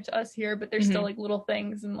similar to us here, but there's still like little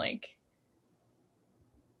things and like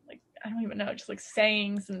I don't even know, just like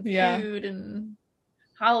sayings and food and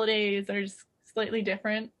holidays that are just slightly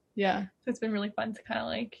different. Yeah. So it's been really fun to kind of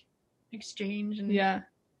like exchange and yeah.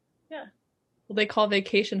 Well, they call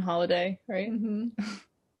vacation holiday, right? Mm-hmm.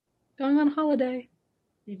 Going on holiday.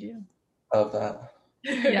 You do. I love that.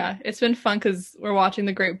 Yeah, it's been fun because we're watching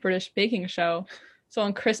the Great British Baking Show. So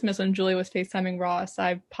on Christmas, when Julie was FaceTiming Ross,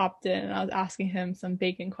 I popped in and I was asking him some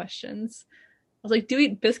baking questions. I was like, do you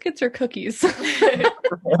eat biscuits or cookies? Do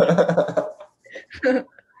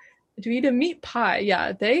you eat a meat pie?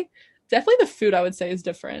 Yeah, definitely the food I would say is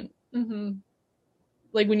different. Mm-hmm.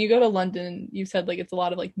 Like when you go to London, you said like it's a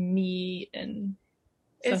lot of like meat and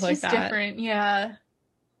stuff it's like just that. different, yeah.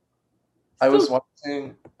 I was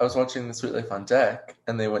watching The Sweet Life on Deck,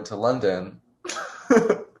 and they went to London.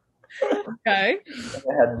 Okay. And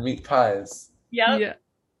they had meat pies. Yep. Yeah.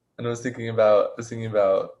 And I was thinking about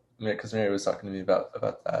because Mary was talking to me about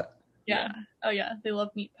that. Yeah. Oh yeah, they love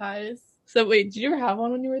meat pies. So wait, did you ever have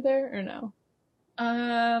one when you were there or no?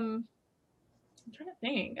 I'm trying to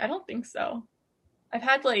think. I don't think so. I've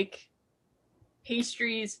had like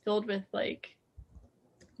pastries filled with like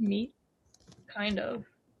Meat. kind of.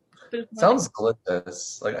 But Sounds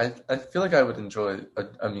delicious. Like I feel like I would enjoy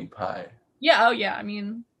a meat pie. Yeah. Oh yeah. I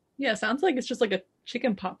mean, Yeah, sounds like it's just like a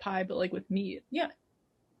chicken pot pie, but like with meat. yeah.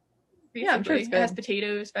 Yeah, I'm sure it's It good. has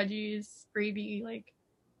potatoes, veggies, gravy. Like,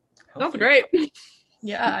 Sounds great.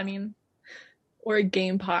 yeah. I mean, Or a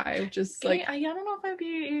game pie, which is like I don't know if I'd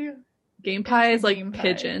be. game pie is like game pie.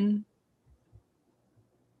 pigeon.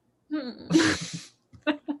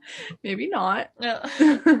 Maybe not.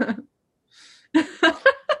 Yeah.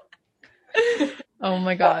 Oh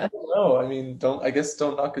my god. I don't know. I mean, don't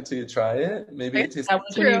knock it till you try it. Maybe it tastes That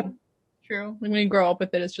was when you, True. when you grow up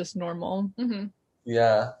with it, it's just normal. Mm-hmm.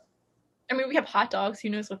 Yeah. I mean, we have hot dogs. Who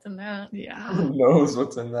knows what's in that? Yeah. Who knows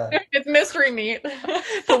what's in that? It's mystery meat.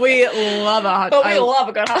 But we love a hot But we love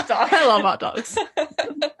a good hot dog. I love hot dogs.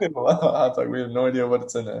 Hot dog. We have no idea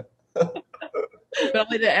what's in it. But I'll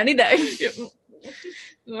eat it any day.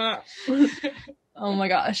 Oh my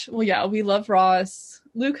gosh. Well, yeah, we love Ross.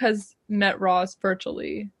 Luke has met Ross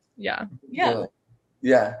virtually. Yeah. Yeah.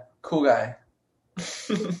 Yeah. Cool guy.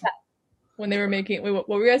 When they were making, wait, what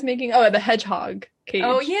were you guys making? Oh, the hedgehog cage.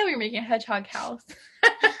 Oh yeah, we were making a hedgehog house.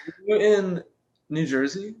 You in New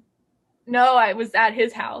Jersey? No, I was at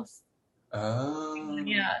his house. Oh.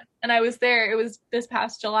 Yeah. And I was there. It was this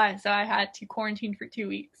past July, so I had to quarantine for 2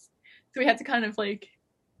 weeks. So we had to kind of like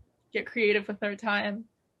get creative with our time.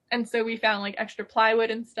 And so we found like extra plywood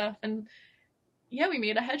and stuff. And yeah, we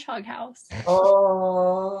made a hedgehog house.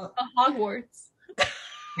 Oh. A Hogwarts.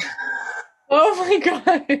 Oh my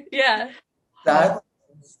god. Yeah. That's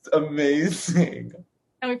amazing.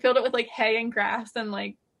 And we filled it with like hay and grass and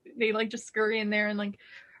like they like just scurry in there and like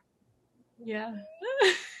yeah.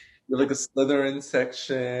 You're like a Slytherin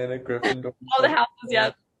section, a Gryffindor. All the houses,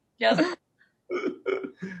 yeah. Yeah.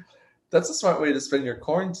 That's a smart way to spend your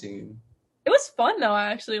quarantine. It was fun though,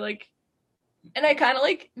 actually, like, and I kind of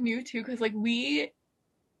like knew too, because like it's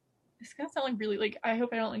gonna sound like really like I hope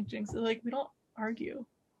I don't like jinx it, like we don't argue,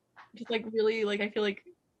 just like really like I feel like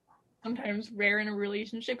sometimes rare in a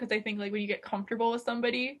relationship because I think like when you get comfortable with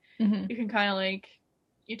somebody, Mm-hmm. you can kind of like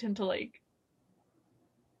you tend to like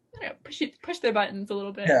I don't know, push their buttons a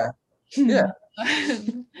little bit. Yeah. Yeah.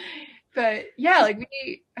 But yeah, like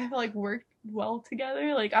I feel like worked well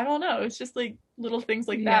together. Like I don't know, it's just like little things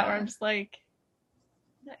like that where I'm just like,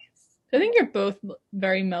 nice. I think you're both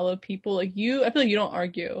very mellow people. Like I feel like you don't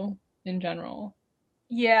argue in general.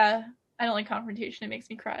 Yeah, I don't like confrontation. It makes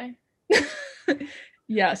me cry.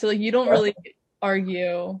 Yeah, so like you don't really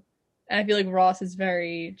argue, and I feel like Ross is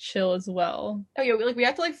very chill as well. Oh yeah, we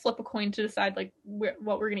have to like flip a coin to decide like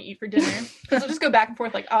what we're gonna eat for dinner. So we'll just go back and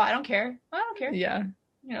forth like, oh, I don't care. Yeah.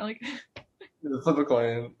 You know, like, Flip a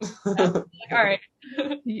coin. like all right.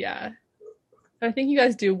 Yeah. But I think you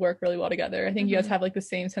guys do work really well together. I think you guys have like the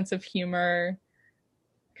same sense of humor.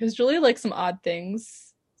 Because Julie likes some odd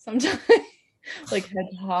things sometimes, like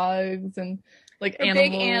hedgehogs and like We're animals.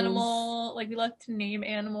 big animal. Like we love to name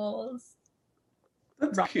animals.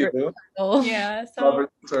 That's Robert cute. Oh. Yeah. So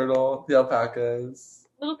Robert the turtle, the alpacas.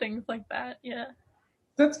 little things like that. Yeah.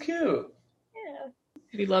 That's cute. Yeah.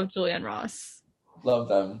 We love Julianne Ross. Love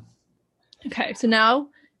them. Okay, so now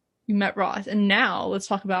you met Ross, and now let's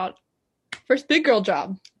talk about first big girl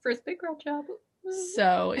job. First big girl job.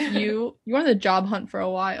 So you were on the job hunt for a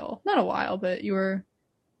while. Not a while, but it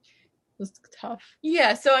was tough.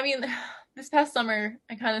 Yeah, so I mean, this past summer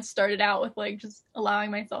I kind of started out with like just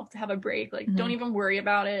allowing myself to have a break. Like, don't even worry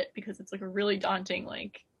about it because it's like a really daunting,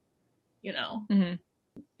 like, you know,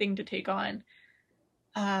 thing to take on.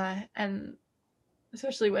 And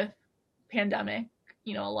especially with pandemic,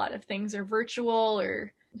 you know, a lot of things are virtual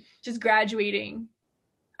or just graduating.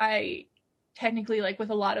 I technically, like with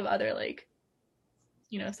a lot of other like,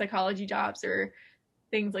 you know, psychology jobs or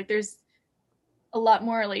things, like there's a lot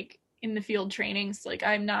more like in the field trainings. Like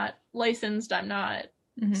I'm not licensed, I'm not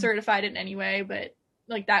certified in any way, but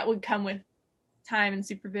like that would come with time and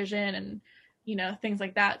supervision and, you know, things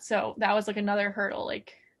like that. So that was like another hurdle.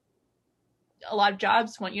 Like a lot of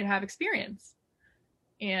jobs want you to have experience,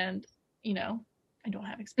 and, you know, I don't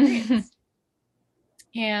have experience.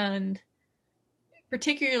 And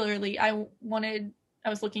particularly I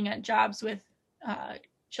was looking at jobs with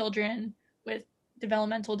children with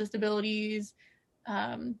developmental disabilities,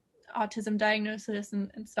 autism diagnosis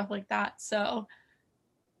and stuff like that. So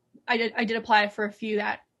I did apply for a few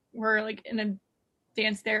that were like in a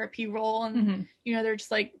dance therapy role, and you know, they're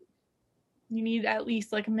just like, you need at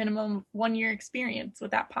least like a minimum of 1 year experience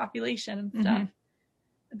with that population and stuff.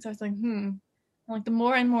 And so I was like, And like the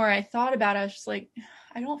more and more I thought about it, I was just like,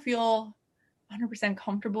 I don't feel 100%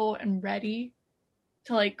 comfortable and ready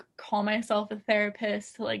to like call myself a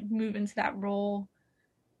therapist, to like move into that role.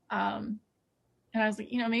 And I was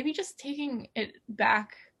like, you know, maybe just taking it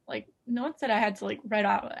back. Like no one said I had to like right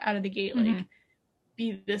out of the gate, like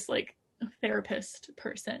be this like therapist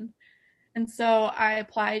person. And so I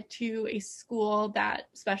applied to a school that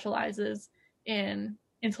specializes in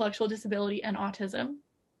intellectual disability and autism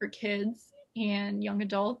for kids and young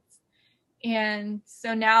adults. And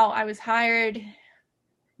so now I was hired in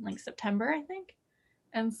like September, I think.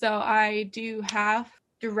 And so I do have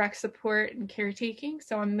direct support and caretaking.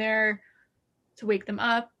 So I'm there to wake them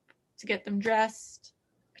up, to get them dressed,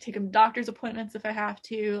 I take them to doctor's appointments if I have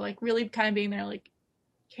to, like really kind of being their like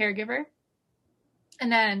caregiver.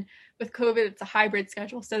 And then with COVID, it's a hybrid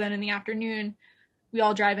schedule. So then in the afternoon, we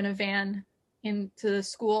all drive in a van into the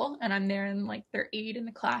school, and I'm there in like their aid in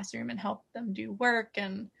the classroom and help them do work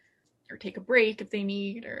and or take a break if they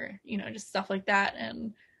need, or, you know, just stuff like that.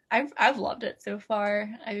 And I've loved it so far.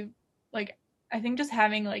 I think just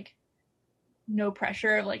having like no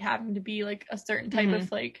pressure of like having to be like a certain type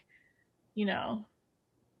of like, you know,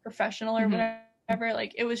 professional or whatever.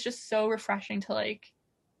 Like it was just so refreshing to like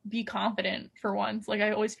be confident for once. Like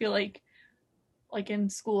I always feel like in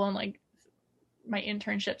school and like my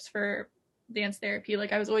internships for dance therapy,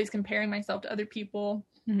 like I was always comparing myself to other people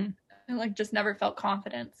and like just never felt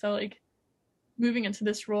confident. So like moving into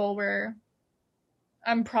this role where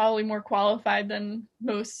I'm probably more qualified than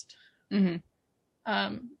most, it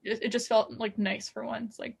just felt like nice for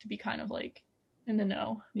once, like to be kind of like in the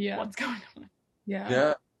know what's going on.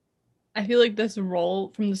 Yeah. I feel like this role,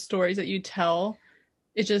 from the stories that you tell,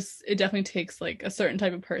 it definitely takes like a certain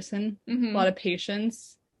type of person, a lot of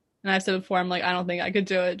patience. And I've said before, I'm like, I don't think I could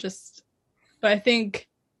do it. But I think,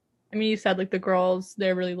 I mean, you said like the girls,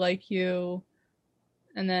 they really like you.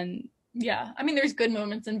 And then, yeah, I mean, there's good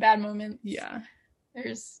moments and bad moments. Yeah.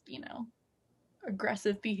 There's, you know,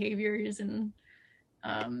 aggressive behaviors and,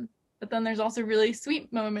 but then there's also really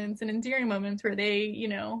sweet moments and endearing moments where they, you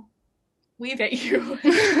know, wave at you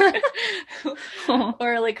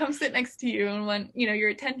or like come sit next to you and want, you know, your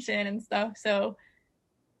attention and stuff. So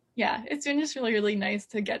yeah, it's been just really, really nice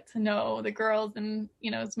to get to know the girls. And, you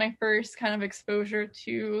know, it's my first kind of exposure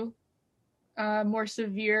to more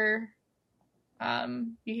severe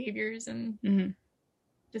behaviors and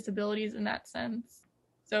disabilities in that sense.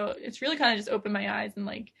 So it's really kind of just opened my eyes, and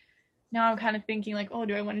like now I'm kind of thinking like, oh,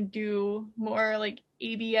 do I want to do more like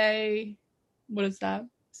ABA? What is that?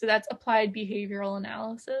 So that's applied behavioral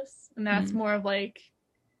analysis, and that's more of like,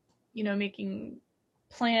 you know, making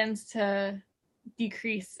plans to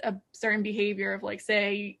decrease a certain behavior of like,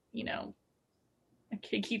 say, you know, a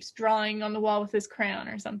kid keeps drawing on the wall with his crayon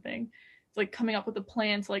or something. It's like coming up with a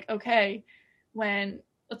plan to like, okay,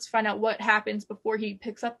 let's find out what happens before he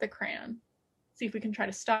picks up the crayon. See if we can try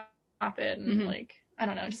to stop it, and like, I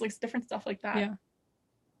don't know, just like different stuff like that.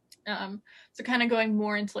 Yeah. So kind of going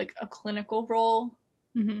more into like a clinical role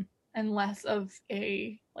and less of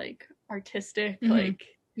a like artistic, like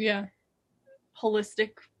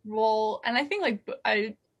holistic role. And I think like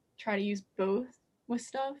I try to use both with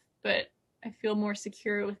stuff, but I feel more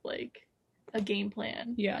secure with like a game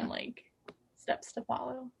plan and like steps to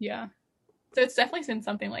follow. Yeah. So it's definitely been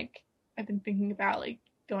something like I've been thinking about, like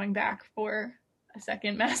going back for a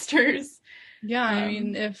second master's. Yeah, I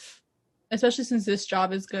mean, especially since this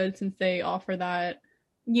job is good, since they offer that.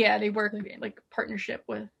 Yeah, they work like partnership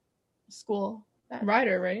with school.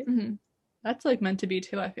 Rider, right? Mm-hmm. That's like meant to be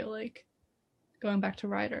too, I feel like. Going back to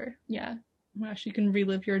Rider. Yeah. Oh my gosh, you can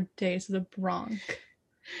relive your days as a Bronc.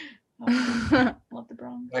 Love the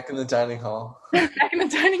Bronx. Back in the dining hall. Back in the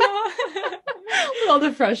dining hall. With all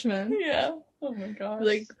the freshmen. Yeah. Oh my gosh.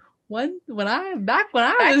 Like when I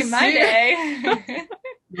was in my day.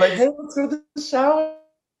 Like, hey, let's go to the shower.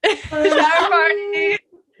 Shower party.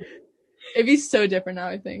 It'd be so different now,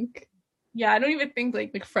 I think. Yeah, I don't even think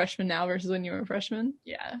like freshman now versus when you were a freshman.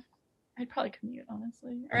 Yeah. I'd probably commute,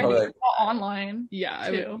 honestly. Or I'd be online. Yeah,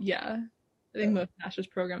 I think most master's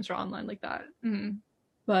programs are online like that. Mm-hmm.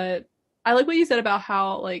 But I like what you said about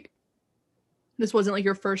how like this wasn't like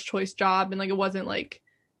your first choice job, and like it wasn't like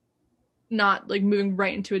not like moving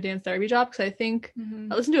right into a dance therapy job, because I think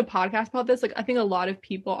I listened to a podcast about this. Like I think a lot of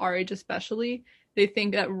people our age especially, they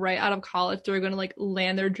think that right out of college they're going to like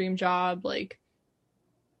land their dream job, like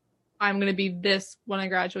I'm going to be this when I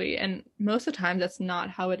graduate, and most of the time that's not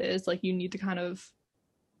how it is. Like you need to kind of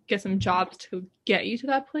get some jobs to get you to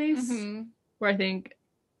that place, where I think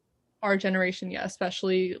our generation,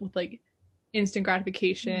 especially with like instant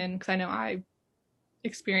gratification, because I know I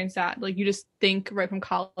experienced that, like you just think right from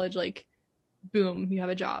college, like boom, you have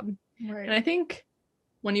a job. Right. And I think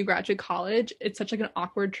when you graduate college, it's such like an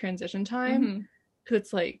awkward transition time, because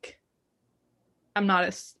it's like I'm not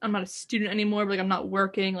a student anymore, but like I'm not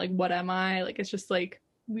working, like what am I? Like it's just like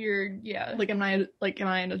weird. Yeah. Like am I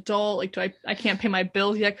an adult? Like do I can't pay my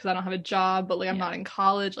bills yet because I don't have a job, but like I'm not in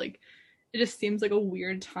college. Like it just seems like a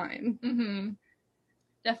weird time.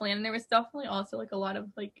 Definitely. And there was definitely also like a lot of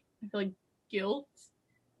like, I feel like guilt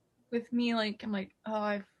with me. Like I'm like,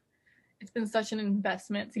 it's been such an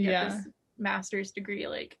investment to get this master's degree.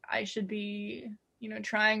 Like I should be,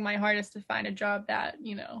 trying my hardest to find a job that,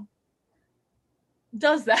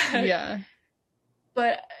 does that. Yeah.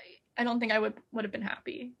 But I don't think I would have been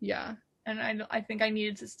happy. Yeah. And I think I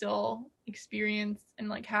needed to still experience and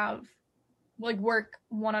like have like work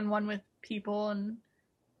one-on-one with people and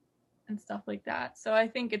stuff like that. So I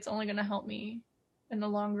think it's only going to help me in the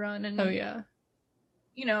long run. And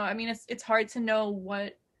I mean, it's hard to know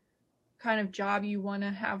what kind of job you want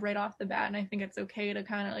to have right off the bat, and I think it's okay to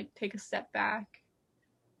kind of like take a step back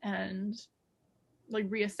and like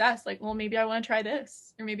reassess, like, well, maybe I want to try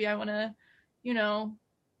this, or maybe I want to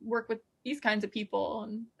work with these kinds of people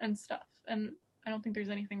and stuff. And I don't think there's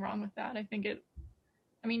anything wrong with that. I think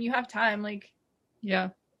you have time, like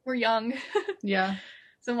we're young.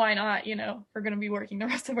 So why not, we're gonna be working the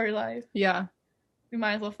rest of our life. We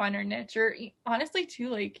might as well find our niche. Or honestly too,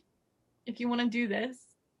 like if you want to do this,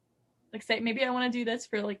 like say maybe I want to do this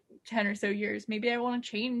for like 10 or so years, maybe I want to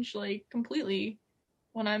change like completely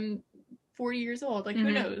when I'm 40 years old, like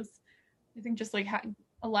who knows. I think just like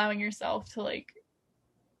allowing yourself to like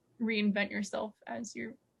reinvent yourself as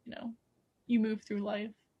you move through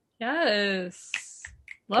life.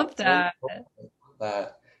 Love that.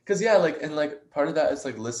 Because like part of that is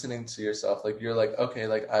like listening to yourself. Like you're like, okay,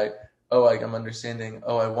 like I'm understanding,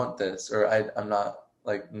 I want this, or I'm not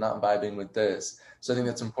vibing with this. So I think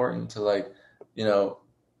that's important to like,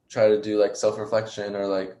 try to do like self-reflection, or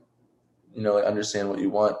like, like understand what you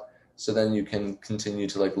want, so then you can continue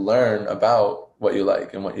to like learn about what you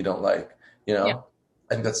like and what you don't like, I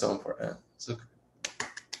think that's so important. So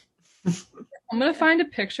I'm gonna find a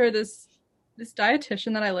picture of this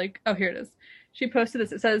dietitian that I like. Oh, here it is. She posted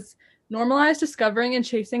this. It says, normalize discovering and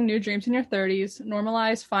chasing new dreams in your 30s.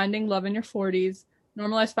 Normalize finding love in your 40s.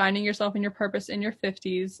 Normalize finding yourself and your purpose in your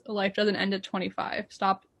 50s. Life doesn't end at 25.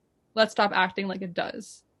 Let's stop acting like it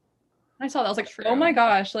does. And I saw that. I was like, oh my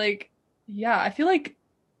gosh. Like, I feel like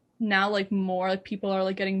now like more like people are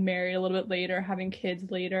like getting married a little bit later, having kids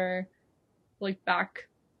later. Like back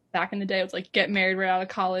in the day, it was like get married right out of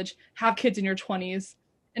college, have kids in your 20s.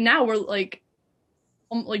 And now we're like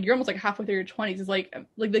you're almost like halfway through your 20s. It's like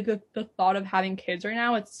the thought of having kids right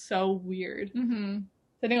now, it's so weird.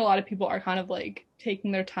 I think a lot of people are kind of like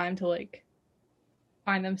taking their time to like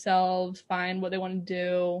find themselves, find what they want to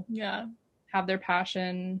do, have their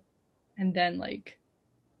passion, and then like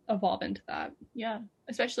evolve into that.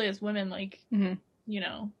 Especially as women, like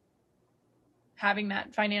having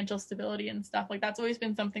that financial stability and stuff, like that's always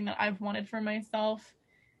been something that I've wanted for myself,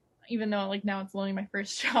 even though like now it's only my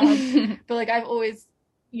first job. But like I've always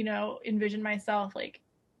envisioned myself like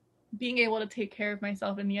being able to take care of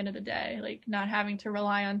myself in the end of the day, like not having to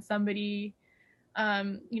rely on somebody,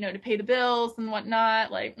 to pay the bills and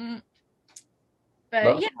whatnot. Like, but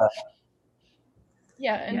Love yeah, that.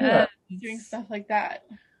 yeah, and Yeah. doing stuff like that,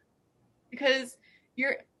 because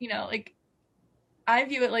you're, like, I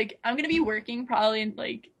view it like I'm gonna be working probably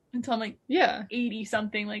like until I'm like Yeah. 80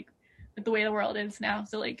 something, like with the way the world is now.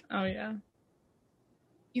 So like, Oh yeah.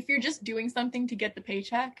 if you're just doing something to get the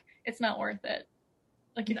paycheck, it's not worth it.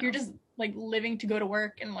 Like if No. you're just like living to go to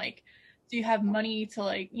work and like, do you have money to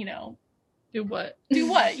like, Do what? do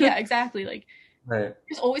what? Yeah, exactly. Like Right.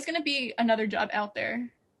 there's always going to be another job out there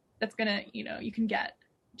that's going to, you can get.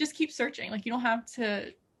 Just keep searching. Like you don't have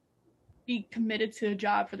to be committed to a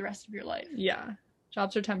job for the rest of your life. Yeah.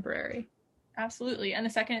 Jobs are temporary. Absolutely. And the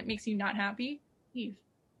second it makes you not happy, leave.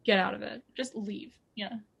 Get out of it. Just leave.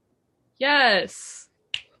 Yeah. Yes.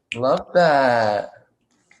 Love that.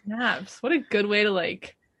 Snaps. What a good way to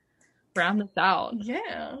like round this out.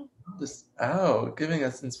 Yeah. This out, giving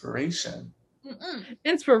us inspiration.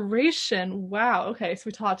 Inspiration. Wow. Okay, so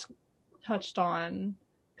we touched on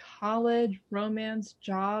college, romance,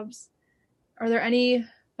 jobs. Are there any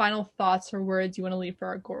final thoughts or words you want to leave for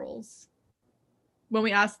our girls? When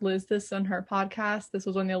we asked Liz this on her podcast, this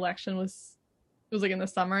was when the election was, it was like in the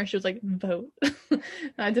summer. She was like, vote.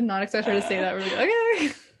 I did not expect her to say that. We're like,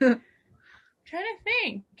 okay. Trying to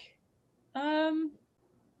think.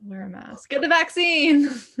 Wear a mask. Get the vaccine.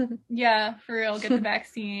 Yeah, for real. Get the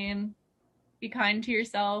vaccine. Be kind to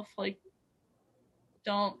yourself. Like,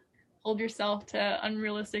 don't hold yourself to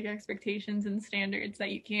unrealistic expectations and standards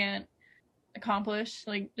that you can't accomplish.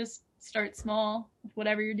 Like, just start small with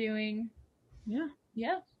whatever you're doing. Yeah.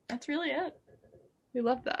 Yeah, that's really it. We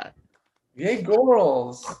love that. Yay,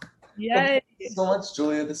 girls! Yay. Thank you so much,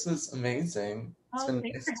 Julia. This was amazing. It's been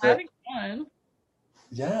Thanks nice for to, having fun.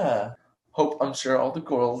 yeah. I'm sure all the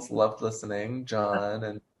girls loved listening, John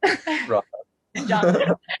and Rob. And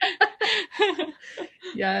John.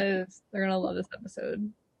 Yes, they're gonna love this episode.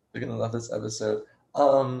 They're gonna love this episode.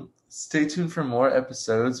 Stay tuned for more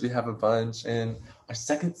episodes. We have a bunch in our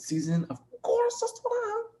second season of Girls Just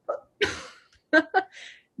Wanna Have.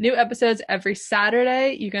 New episodes every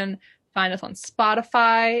Saturday. You can find us on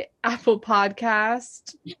Spotify, Apple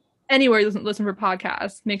Podcast, anywhere you listen for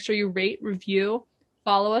podcasts. Make sure you rate, review,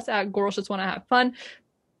 follow us at Girls Just Wanna Have Fun.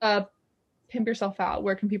 Pimp yourself out.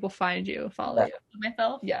 Where can people find you? Follow you.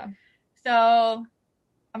 Myself. Yeah. So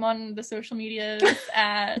I'm on the social medias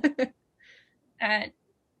at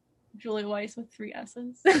Julia Weiss with 3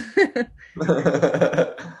 S's.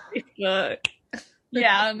 Facebook.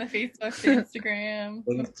 Yeah, on the Facebook, the Instagram,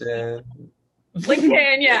 LinkedIn.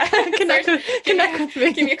 LinkedIn. Yeah, Connect with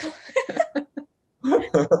me. Give me a call.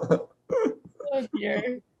 Oh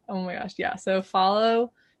dear. Oh my gosh. Yeah. So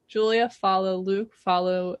follow Julia, follow Luke,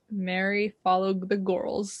 follow Mary, follow the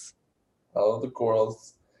girls. Follow the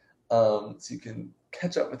girls, so you can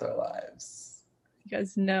catch up with our lives. You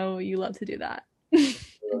guys know you love to do that.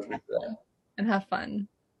 And have fun.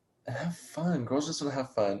 And have fun. Girls just want to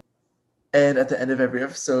have fun. And at the end of every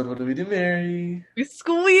episode, what do we do, Mary? We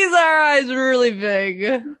squeeze our eyes really big.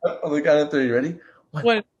 On the count of 3, you ready?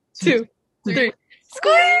 1, 2, 3.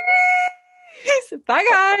 Squeeze! Bye,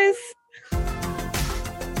 guys.